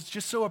rules, it's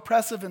just so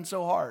oppressive and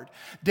so hard.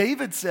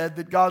 David said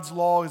that God's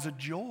law is a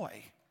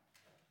joy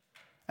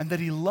and that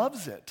he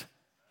loves it.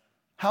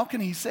 How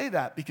can he say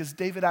that? Because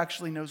David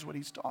actually knows what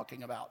he's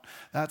talking about.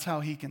 That's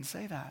how he can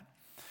say that.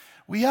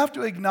 We have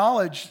to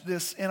acknowledge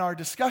this in our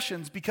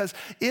discussions, because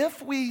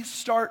if we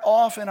start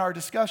off in our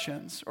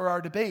discussions or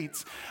our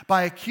debates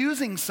by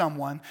accusing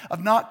someone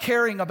of not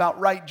caring about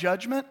right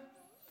judgment,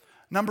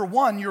 number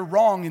one, you're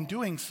wrong in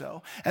doing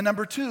so. And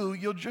number two,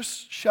 you'll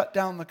just shut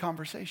down the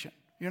conversation.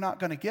 You're not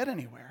going to get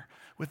anywhere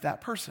with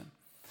that person.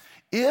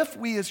 If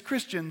we as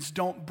Christians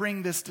don't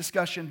bring this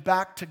discussion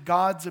back to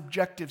God's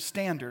objective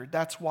standard,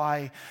 that's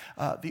why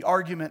the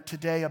argument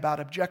today about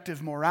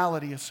objective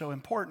morality is so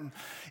important.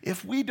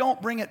 If we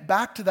don't bring it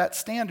back to that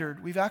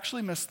standard, we've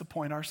actually missed the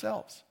point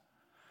ourselves.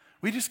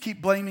 We just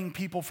keep blaming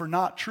people for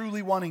not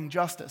truly wanting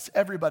justice.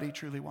 Everybody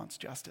truly wants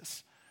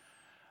justice.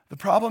 The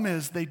problem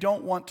is they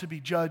don't want to be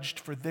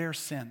judged for their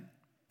sin.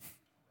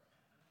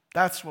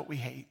 That's what we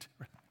hate.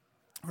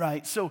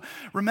 Right? So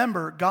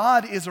remember,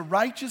 God is a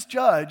righteous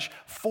judge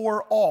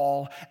for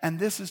all, and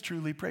this is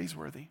truly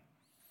praiseworthy.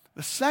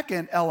 The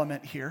second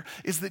element here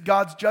is that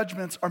God's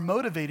judgments are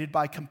motivated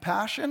by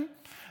compassion,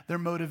 they're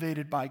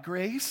motivated by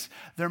grace,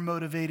 they're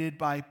motivated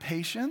by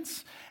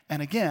patience,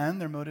 and again,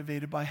 they're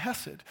motivated by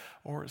hesed,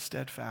 or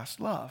steadfast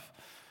love.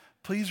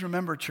 Please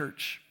remember,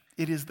 church,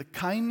 it is the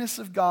kindness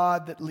of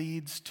God that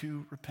leads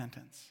to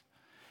repentance.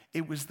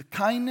 It was the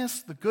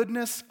kindness, the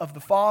goodness of the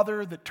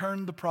Father that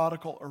turned the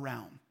prodigal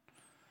around.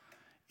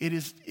 It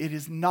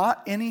is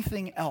not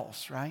anything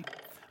else, right?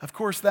 Of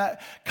course,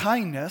 that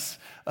kindness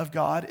of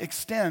God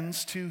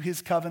extends to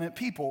his covenant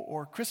people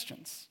or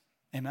Christians.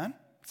 Amen?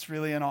 It's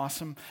really an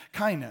awesome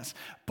kindness.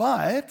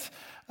 But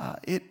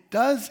it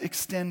does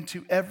extend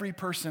to every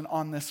person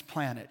on this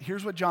planet.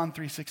 Here's what John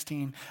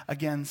 3:16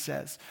 again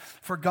says.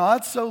 For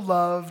God so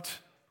loved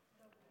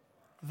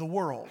the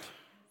world.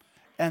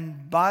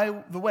 And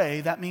by the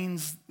way, that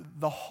means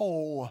the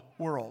whole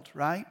world,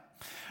 right?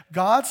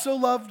 God so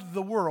loved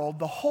the world,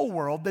 the whole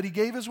world, that he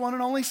gave his one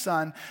and only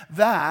Son,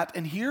 that,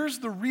 and here's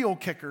the real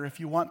kicker if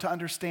you want to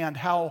understand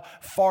how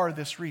far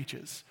this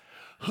reaches,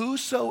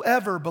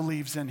 whosoever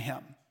believes in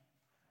him.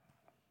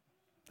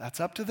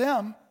 That's up to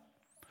them.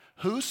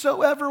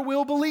 Whosoever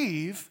will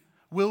believe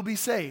will be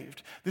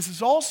saved. This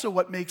is also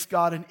what makes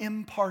God an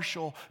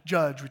impartial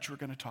judge, which we're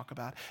going to talk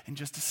about in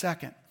just a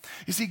second.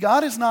 You see,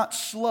 God is not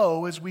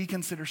slow as we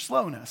consider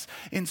slowness.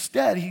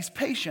 Instead, he's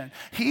patient.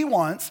 He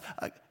wants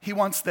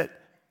that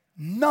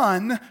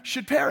none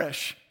should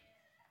perish.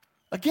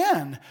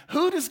 Again,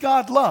 who does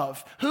God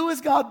love? Who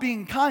is God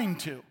being kind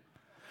to?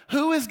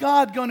 Who is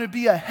God going to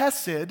be a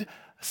hesed,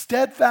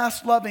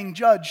 steadfast, loving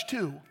judge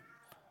to?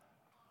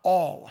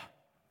 All.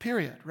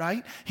 Period,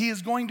 right? He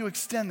is going to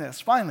extend this.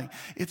 Finally,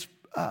 it's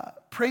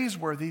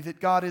praiseworthy that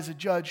God is a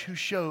judge who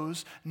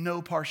shows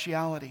no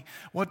partiality.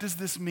 What does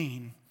this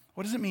mean?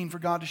 What does it mean for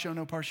God to show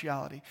no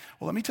partiality?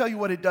 Well, let me tell you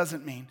what it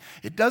doesn't mean.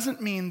 It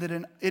doesn't mean that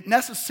it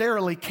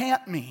necessarily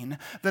can't mean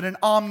that an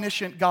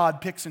omniscient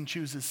God picks and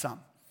chooses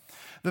some.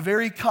 The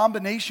very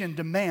combination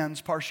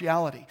demands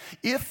partiality.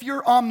 If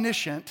you're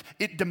omniscient,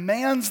 it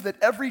demands that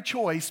every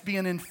choice be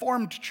an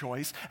informed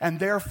choice and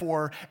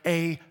therefore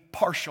a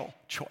partial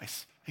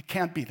choice. It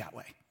can't be that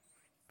way.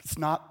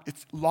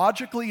 It's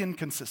logically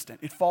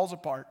inconsistent. It falls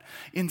apart.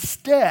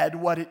 Instead,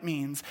 what it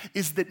means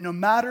is that no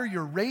matter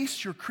your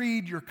race, your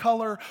creed, your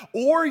color,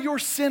 or your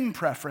sin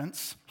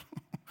preference,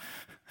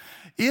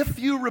 if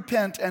you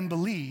repent and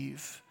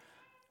believe,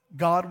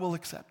 God will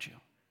accept you.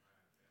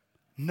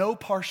 No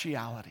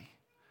partiality.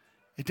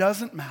 It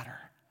doesn't matter.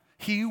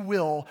 He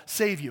will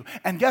save you.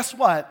 And guess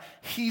what?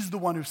 He's the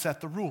one who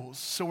set the rules.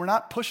 So we're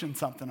not pushing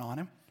something on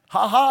him.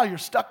 Ha ha, you're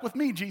stuck with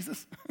me,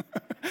 Jesus.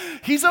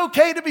 He's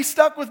okay to be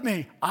stuck with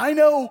me. I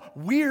know,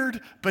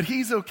 weird, but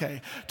he's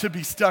okay to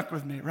be stuck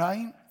with me,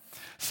 right?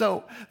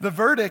 So the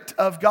verdict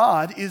of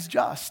God is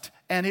just,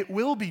 and it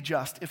will be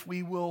just if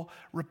we will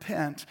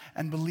repent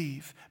and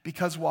believe.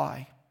 Because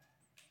why?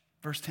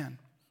 Verse 10,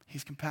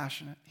 he's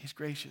compassionate, he's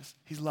gracious,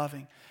 he's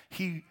loving.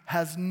 He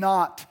has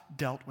not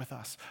dealt with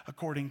us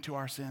according to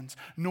our sins,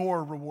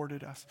 nor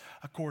rewarded us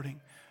according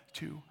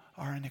to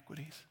our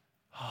iniquities.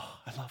 Oh,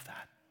 I love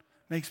that.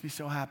 Makes me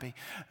so happy.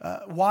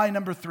 Why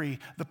number 3,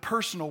 the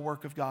personal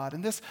work of God.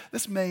 And this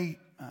may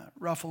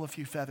ruffle a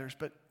few feathers,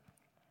 but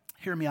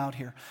hear me out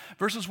here.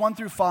 Verses 1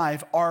 through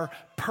 5 are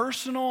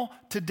personal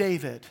to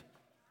David.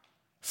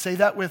 Say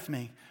that with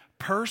me.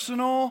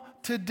 Personal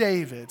to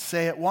David.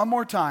 Say it one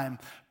more time.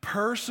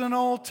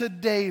 Personal to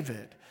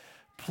David.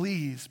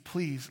 Please,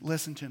 please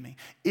listen to me.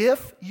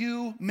 If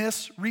you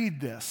misread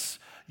this,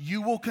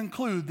 you will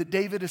conclude that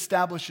David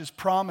establishes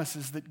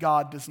promises that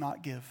God does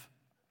not give.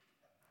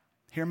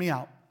 Hear me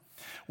out.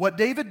 What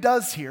David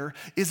does here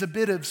is a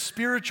bit of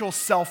spiritual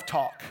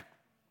self-talk.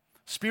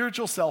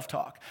 Spiritual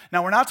self-talk.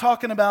 Now, we're not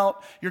talking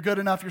about you're good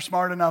enough, you're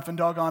smart enough, and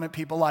doggone it,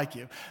 people like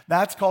you.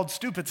 That's called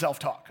stupid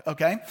self-talk,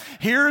 okay?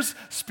 Here's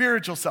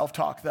spiritual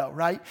self-talk, though,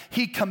 right?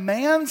 He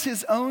commands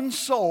his own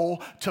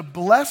soul to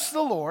bless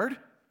the Lord,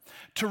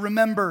 to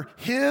remember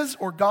his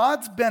or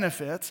God's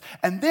benefits,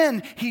 and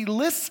then he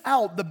lists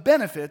out the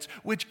benefits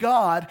which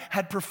God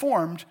had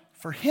performed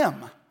for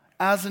him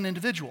as an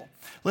individual.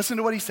 Listen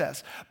to what he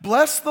says.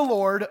 Bless the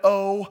Lord,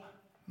 O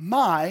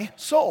my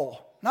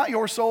soul. Not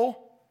your soul.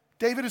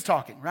 David is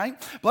talking, right?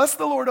 Bless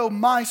the Lord, O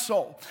my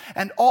soul,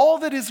 and all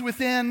that is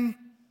within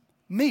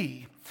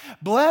me.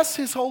 Bless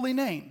his holy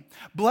name.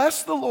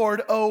 Bless the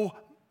Lord, O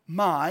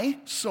my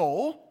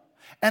soul,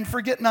 and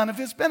forget none of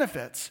his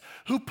benefits,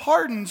 who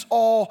pardons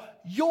all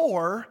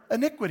your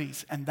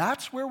iniquities. And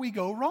that's where we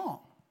go wrong.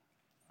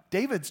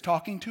 David's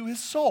talking to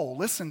his soul.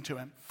 Listen to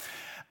him.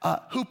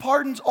 Who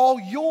pardons all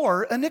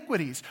your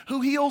iniquities,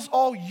 who heals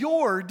all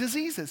your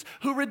diseases,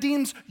 who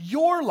redeems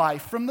your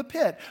life from the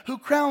pit, who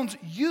crowns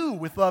you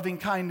with loving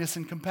kindness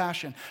and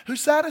compassion, who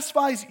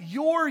satisfies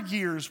your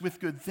years with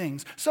good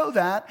things, so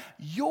that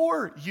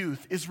your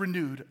youth is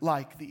renewed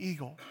like the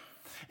eagle.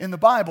 In the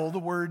Bible, the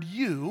word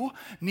you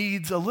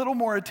needs a little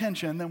more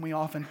attention than we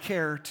often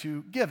care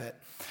to give it.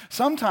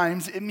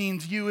 Sometimes it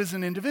means you as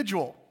an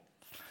individual.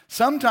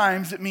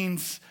 Sometimes it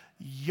means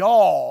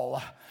y'all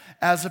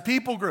as a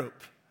people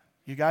group.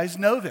 You guys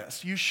know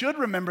this. You should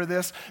remember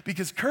this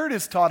because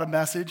Curtis taught a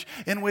message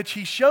in which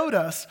he showed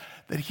us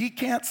that he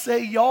can't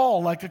say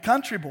y'all like a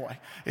country boy.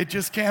 It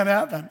just can't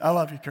happen. I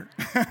love you, Kurt.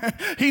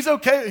 He's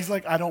okay. He's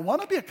like, I don't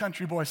want to be a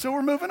country boy, so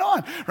we're moving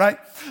on, right?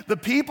 The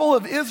people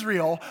of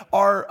Israel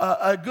are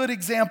a good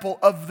example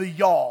of the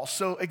y'all.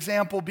 So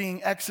example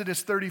being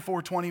Exodus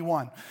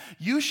 34:21.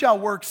 You shall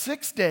work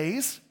 6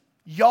 days.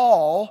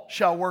 Y'all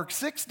shall work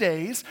 6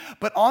 days,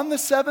 but on the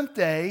 7th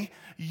day,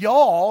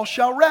 y'all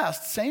shall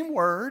rest. Same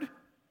word.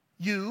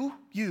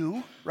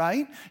 You,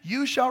 right?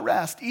 You shall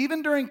rest.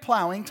 Even during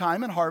plowing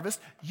time and harvest,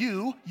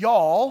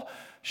 y'all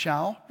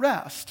shall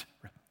rest.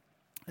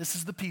 This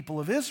is the people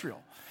of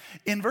Israel.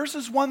 In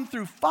verses 1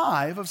 through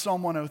 5 of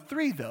Psalm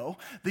 103, though,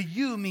 the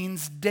you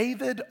means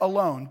David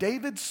alone,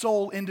 David's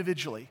soul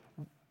individually.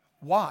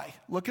 Why?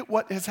 Look at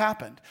what has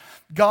happened.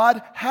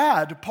 God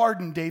had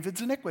pardoned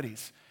David's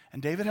iniquities,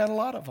 and David had a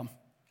lot of them,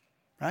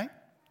 right?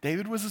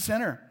 David was a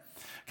sinner.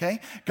 Okay?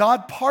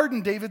 God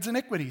pardoned David's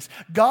iniquities.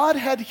 God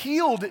had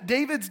healed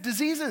David's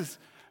diseases.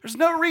 There's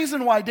no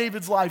reason why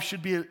David's life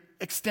should be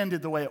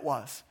extended the way it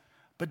was.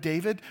 But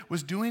David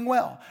was doing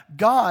well.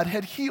 God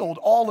had healed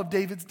all of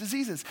David's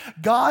diseases.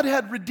 God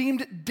had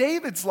redeemed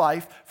David's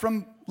life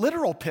from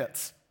literal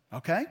pits.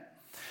 Okay?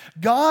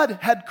 God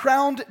had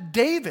crowned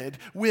David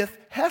with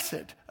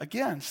hesed,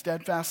 again,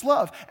 steadfast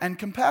love and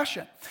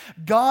compassion.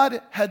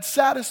 God had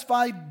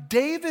satisfied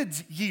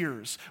David's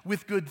years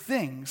with good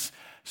things,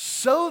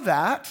 so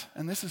that,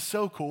 and this is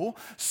so cool,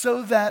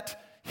 so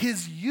that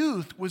his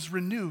youth was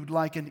renewed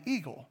like an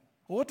eagle.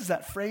 Well, what does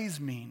that phrase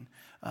mean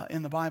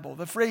in the Bible?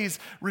 The phrase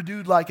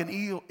renewed like an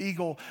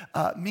eagle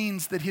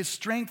means that his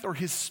strength or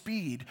his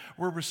speed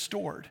were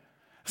restored.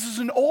 This is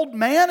an old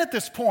man at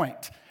this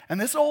point, and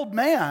this old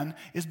man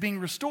is being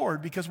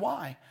restored because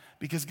why?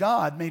 Because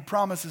God made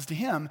promises to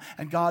him,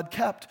 and God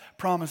kept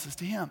promises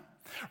to him.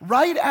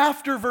 Right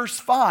after verse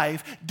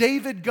 5,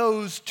 David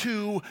goes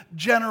to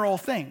general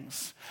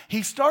things.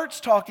 He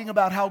starts talking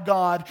about how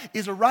God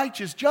is a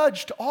righteous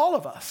judge to all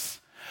of us.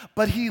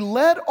 But he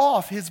led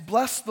off his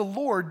bless the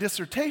Lord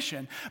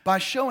dissertation by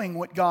showing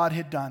what God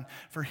had done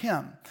for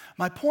him.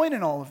 My point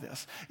in all of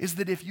this is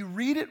that if you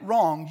read it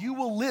wrong, you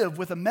will live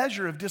with a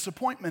measure of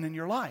disappointment in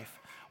your life.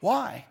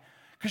 Why?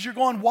 Because you're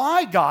going,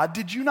 why, God,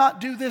 did you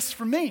not do this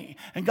for me?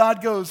 And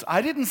God goes,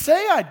 I didn't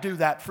say I'd do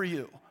that for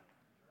you.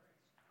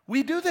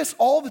 We do this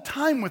all the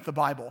time with the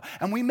Bible,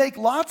 and we make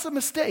lots of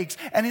mistakes,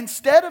 and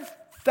instead of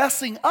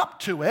fessing up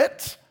to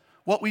it,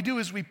 what we do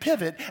is we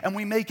pivot and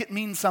we make it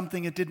mean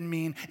something it didn't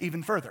mean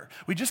even further.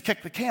 We just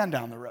kick the can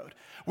down the road.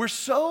 We're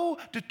so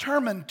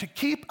determined to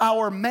keep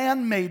our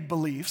man-made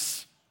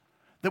beliefs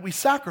that we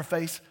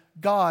sacrifice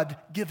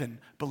God-given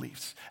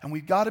beliefs. And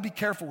we've got to be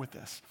careful with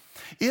this.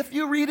 If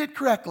you read it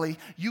correctly,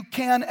 you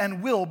can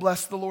and will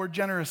bless the Lord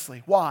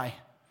generously. Why?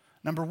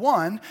 Number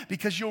one,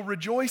 because you'll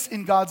rejoice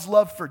in God's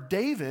love for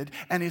David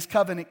and his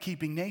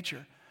covenant-keeping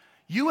nature.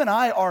 You and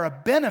I are a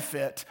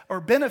benefit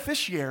or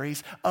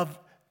beneficiaries of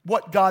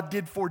what God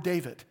did for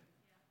David,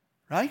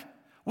 right?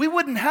 We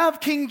wouldn't have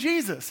King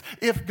Jesus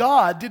if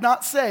God did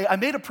not say, I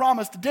made a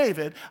promise to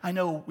David. I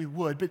know we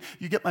would, but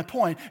you get my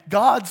point.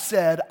 God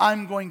said,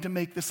 I'm going to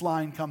make this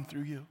line come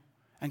through you.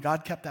 And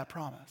God kept that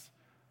promise.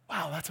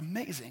 Wow, that's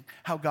amazing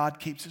how God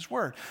keeps his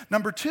word.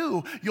 Number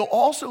two, you'll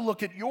also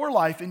look at your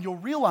life and you'll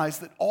realize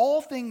that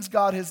all things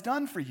God has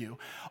done for you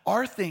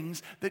are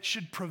things that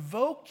should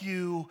provoke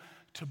you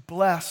to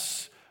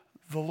bless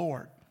the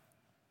Lord,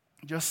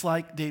 just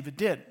like David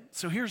did.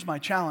 So here's my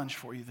challenge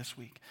for you this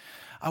week.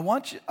 I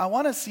want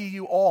to see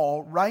you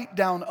all write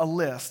down a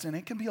list, and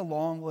it can be a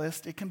long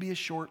list, it can be a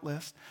short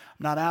list.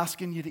 I'm not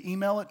asking you to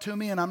email it to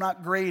me, and I'm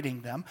not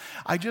grading them.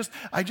 I just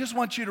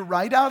want you to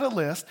write out a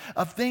list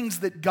of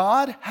things that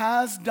God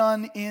has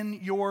done in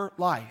your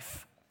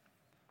life.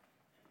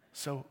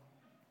 So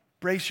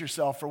brace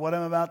yourself for what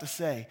I'm about to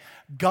say.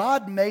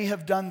 God may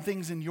have done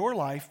things in your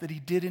life that he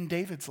did in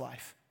David's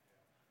life.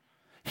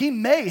 He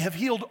may have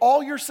healed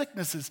all your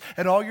sicknesses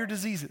and all your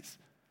diseases.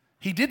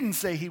 He didn't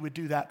say he would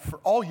do that for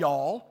all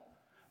y'all,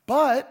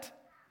 but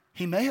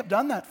he may have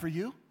done that for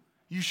you.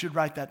 You should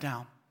write that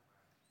down.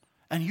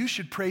 And you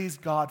should praise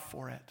God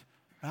for it,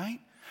 right?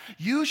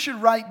 You should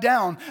write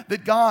down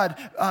that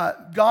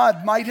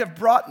God might have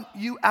brought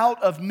you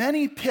out of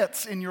many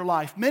pits in your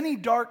life, many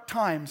dark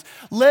times,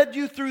 led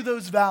you through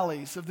those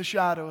valleys of the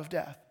shadow of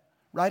death.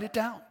 Write it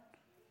down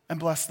and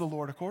bless the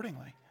Lord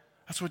accordingly.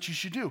 That's what you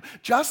should do.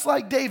 Just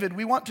like David,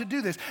 we want to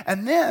do this.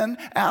 And then,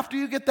 after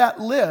you get that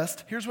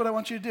list, here's what I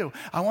want you to do.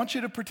 I want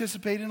you to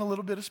participate in a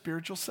little bit of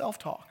spiritual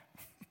self-talk.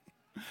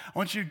 I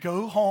want you to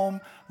go home,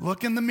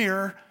 look in the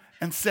mirror,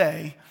 and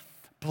say,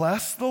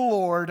 bless the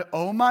Lord,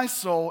 O my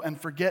soul,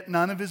 and forget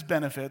none of his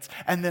benefits,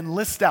 and then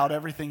list out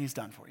everything he's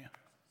done for you.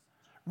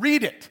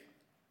 Read it.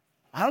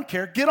 I don't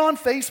care. Get on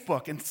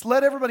Facebook and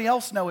let everybody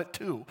else know it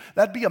too.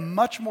 That'd be a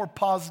much more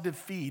positive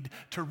feed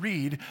to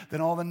read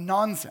than all the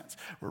nonsense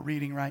we're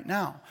reading right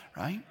now,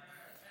 right?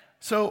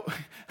 So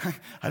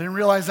I didn't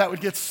realize that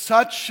would get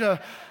such a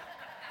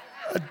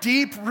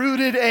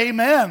deep-rooted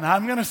amen.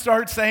 I'm going to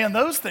start saying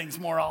those things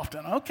more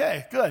often.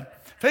 Okay, good.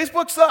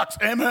 Facebook sucks.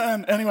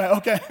 Amen. Anyway,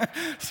 okay.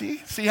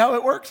 See how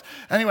it works?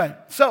 Anyway,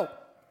 so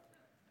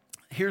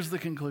here's the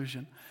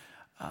conclusion.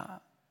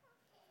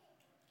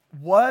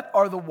 What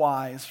are the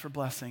whys for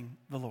blessing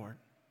the Lord?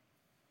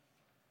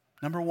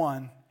 Number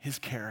one, his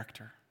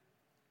character.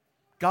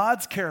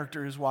 God's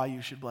character is why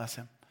you should bless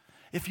him.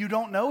 If you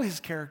don't know his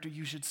character,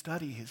 you should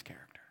study his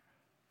character,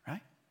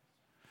 right?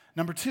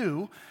 Number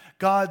two,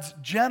 God's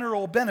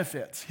general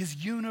benefits,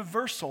 his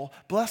universal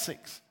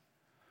blessings.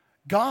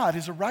 God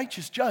is a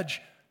righteous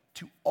judge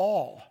to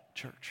all,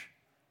 church.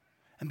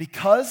 And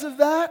because of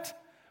that,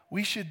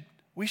 we should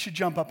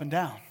jump up and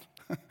down.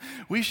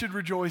 We should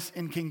rejoice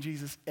in King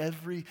Jesus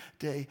every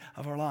day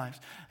of our lives.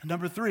 And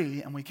number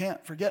three, and we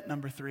can't forget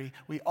number three,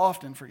 we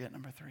often forget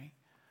number three.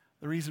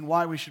 The reason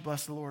why we should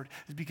bless the Lord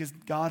is because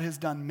God has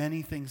done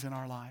many things in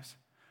our lives.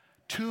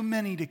 Too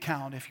many to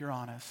count, if you're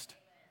honest.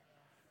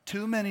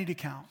 Too many to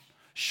count.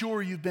 Sure,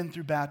 you've been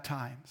through bad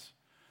times.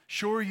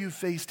 Sure, you've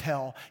faced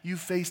hell. You've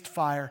faced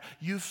fire.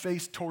 You've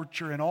faced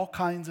torture and all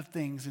kinds of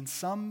things in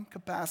some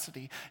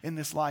capacity in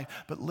this life.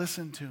 But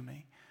listen to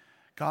me.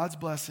 God's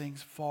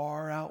blessings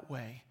far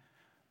outweigh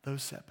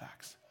those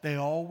setbacks. They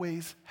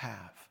always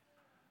have.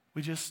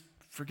 We just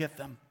forget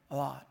them a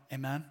lot.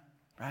 Amen?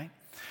 Right?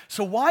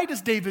 So why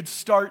does David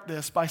start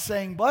this by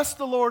saying, bless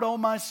the Lord, O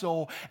my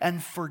soul,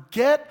 and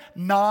forget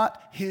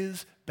not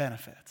his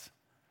benefits?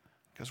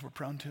 Because we're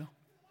prone to.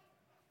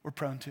 We're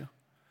prone to.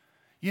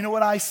 You know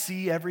what I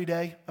see every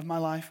day of my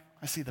life?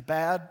 I see the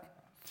bad.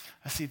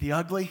 I see the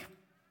ugly.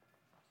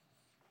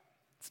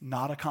 It's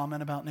not a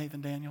comment about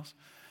Nathan Daniels.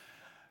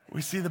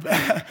 We see the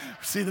bad.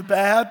 We see the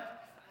bad.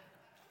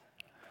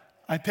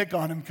 I pick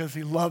on him because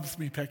he loves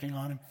me picking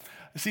on him.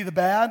 I see the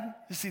bad.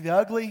 I see the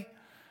ugly.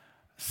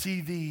 I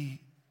see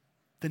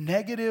the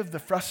negative, the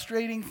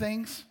frustrating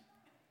things.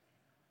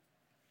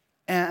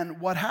 And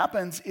what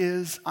happens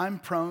is I'm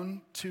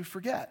prone to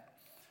forget.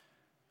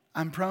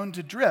 I'm prone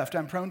to drift.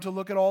 I'm prone to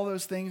look at all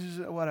those things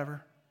as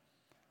whatever.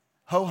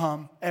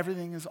 Ho-hum.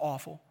 Everything is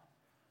awful.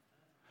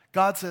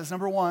 God says,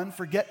 number one,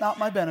 forget not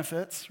my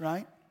benefits,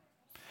 right?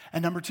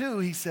 And number two,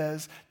 he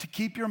says, to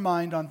keep your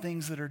mind on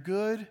things that are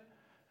good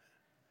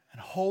and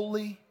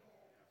holy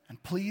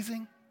and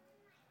pleasing.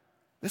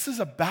 This is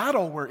a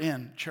battle we're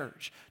in,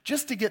 church,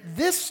 just to get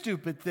this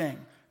stupid thing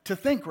to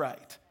think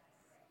right.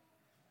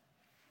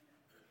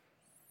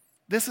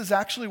 This is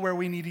actually where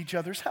we need each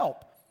other's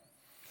help.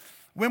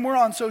 When we're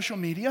on social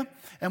media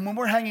and when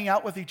we're hanging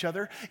out with each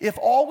other, if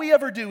all we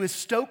ever do is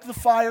stoke the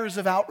fires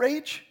of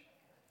outrage,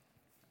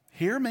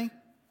 hear me.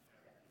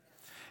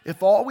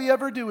 If all we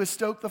ever do is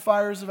stoke the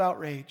fires of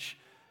outrage,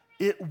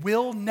 it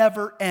will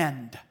never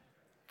end.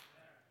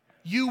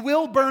 You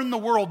will burn the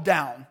world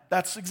down.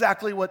 That's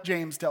exactly what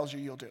James tells you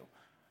you'll do.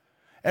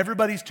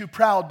 Everybody's too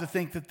proud to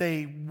think that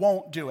they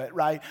won't do it,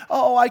 right?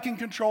 Oh, I can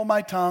control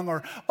my tongue,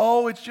 or,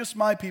 oh, it's just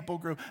my people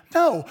group.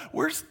 No,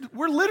 we're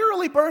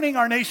literally burning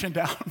our nation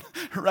down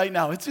right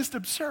now. It's just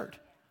absurd,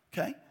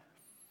 okay?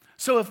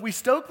 So if we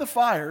stoke the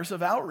fires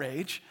of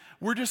outrage,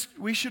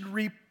 we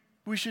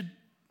should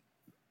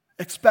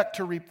expect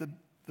to reap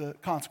the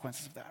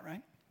consequences of that,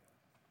 right?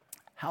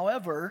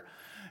 However,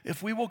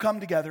 if we will come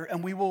together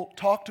and we will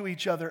talk to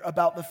each other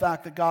about the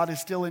fact that God is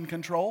still in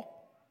control,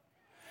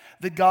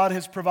 that God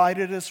has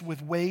provided us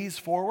with ways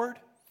forward,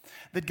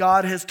 that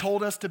God has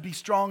told us to be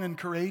strong and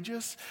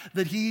courageous,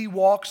 that He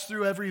walks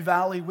through every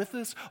valley with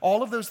us,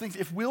 all of those things,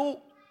 if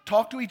we'll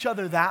talk to each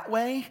other that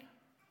way,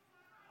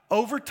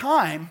 over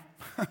time,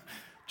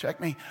 check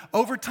me,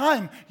 over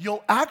time,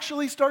 you'll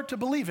actually start to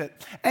believe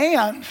it.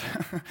 And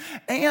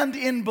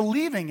in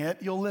believing it,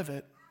 you'll live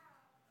it.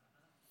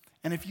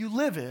 And if you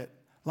live it,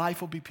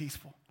 life will be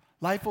peaceful.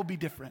 Life will be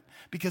different.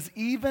 Because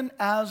even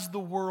as the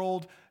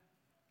world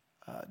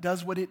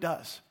does what it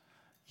does,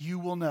 you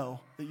will know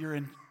that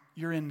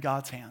you're in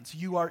God's hands.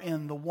 You are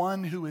in the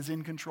one who is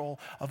in control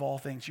of all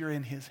things. You're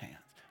in His hands.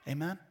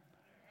 Amen?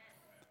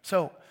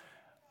 So,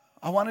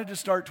 I wanted to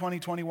start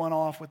 2021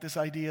 off with this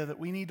idea that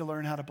we need to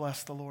learn how to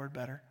bless the Lord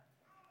better.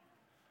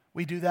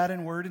 We do that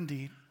in word and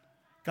deed.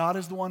 God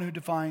is the one who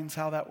defines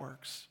how that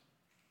works.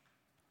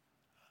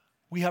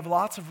 We have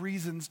lots of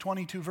reasons,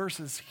 22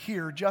 verses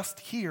here, just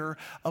here,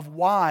 of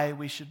why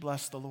we should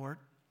bless the Lord.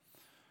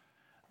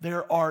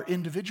 There are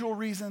individual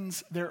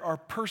reasons, there are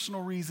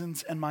personal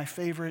reasons, and my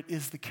favorite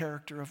is the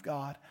character of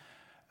God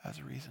as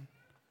a reason.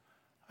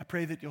 I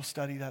pray that you'll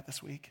study that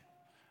this week.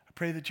 I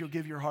pray that you'll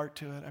give your heart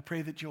to it. I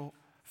pray that you'll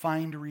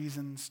find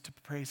reasons to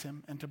praise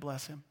Him and to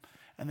bless Him,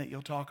 and that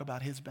you'll talk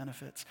about His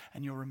benefits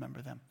and you'll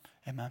remember them.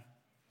 Amen.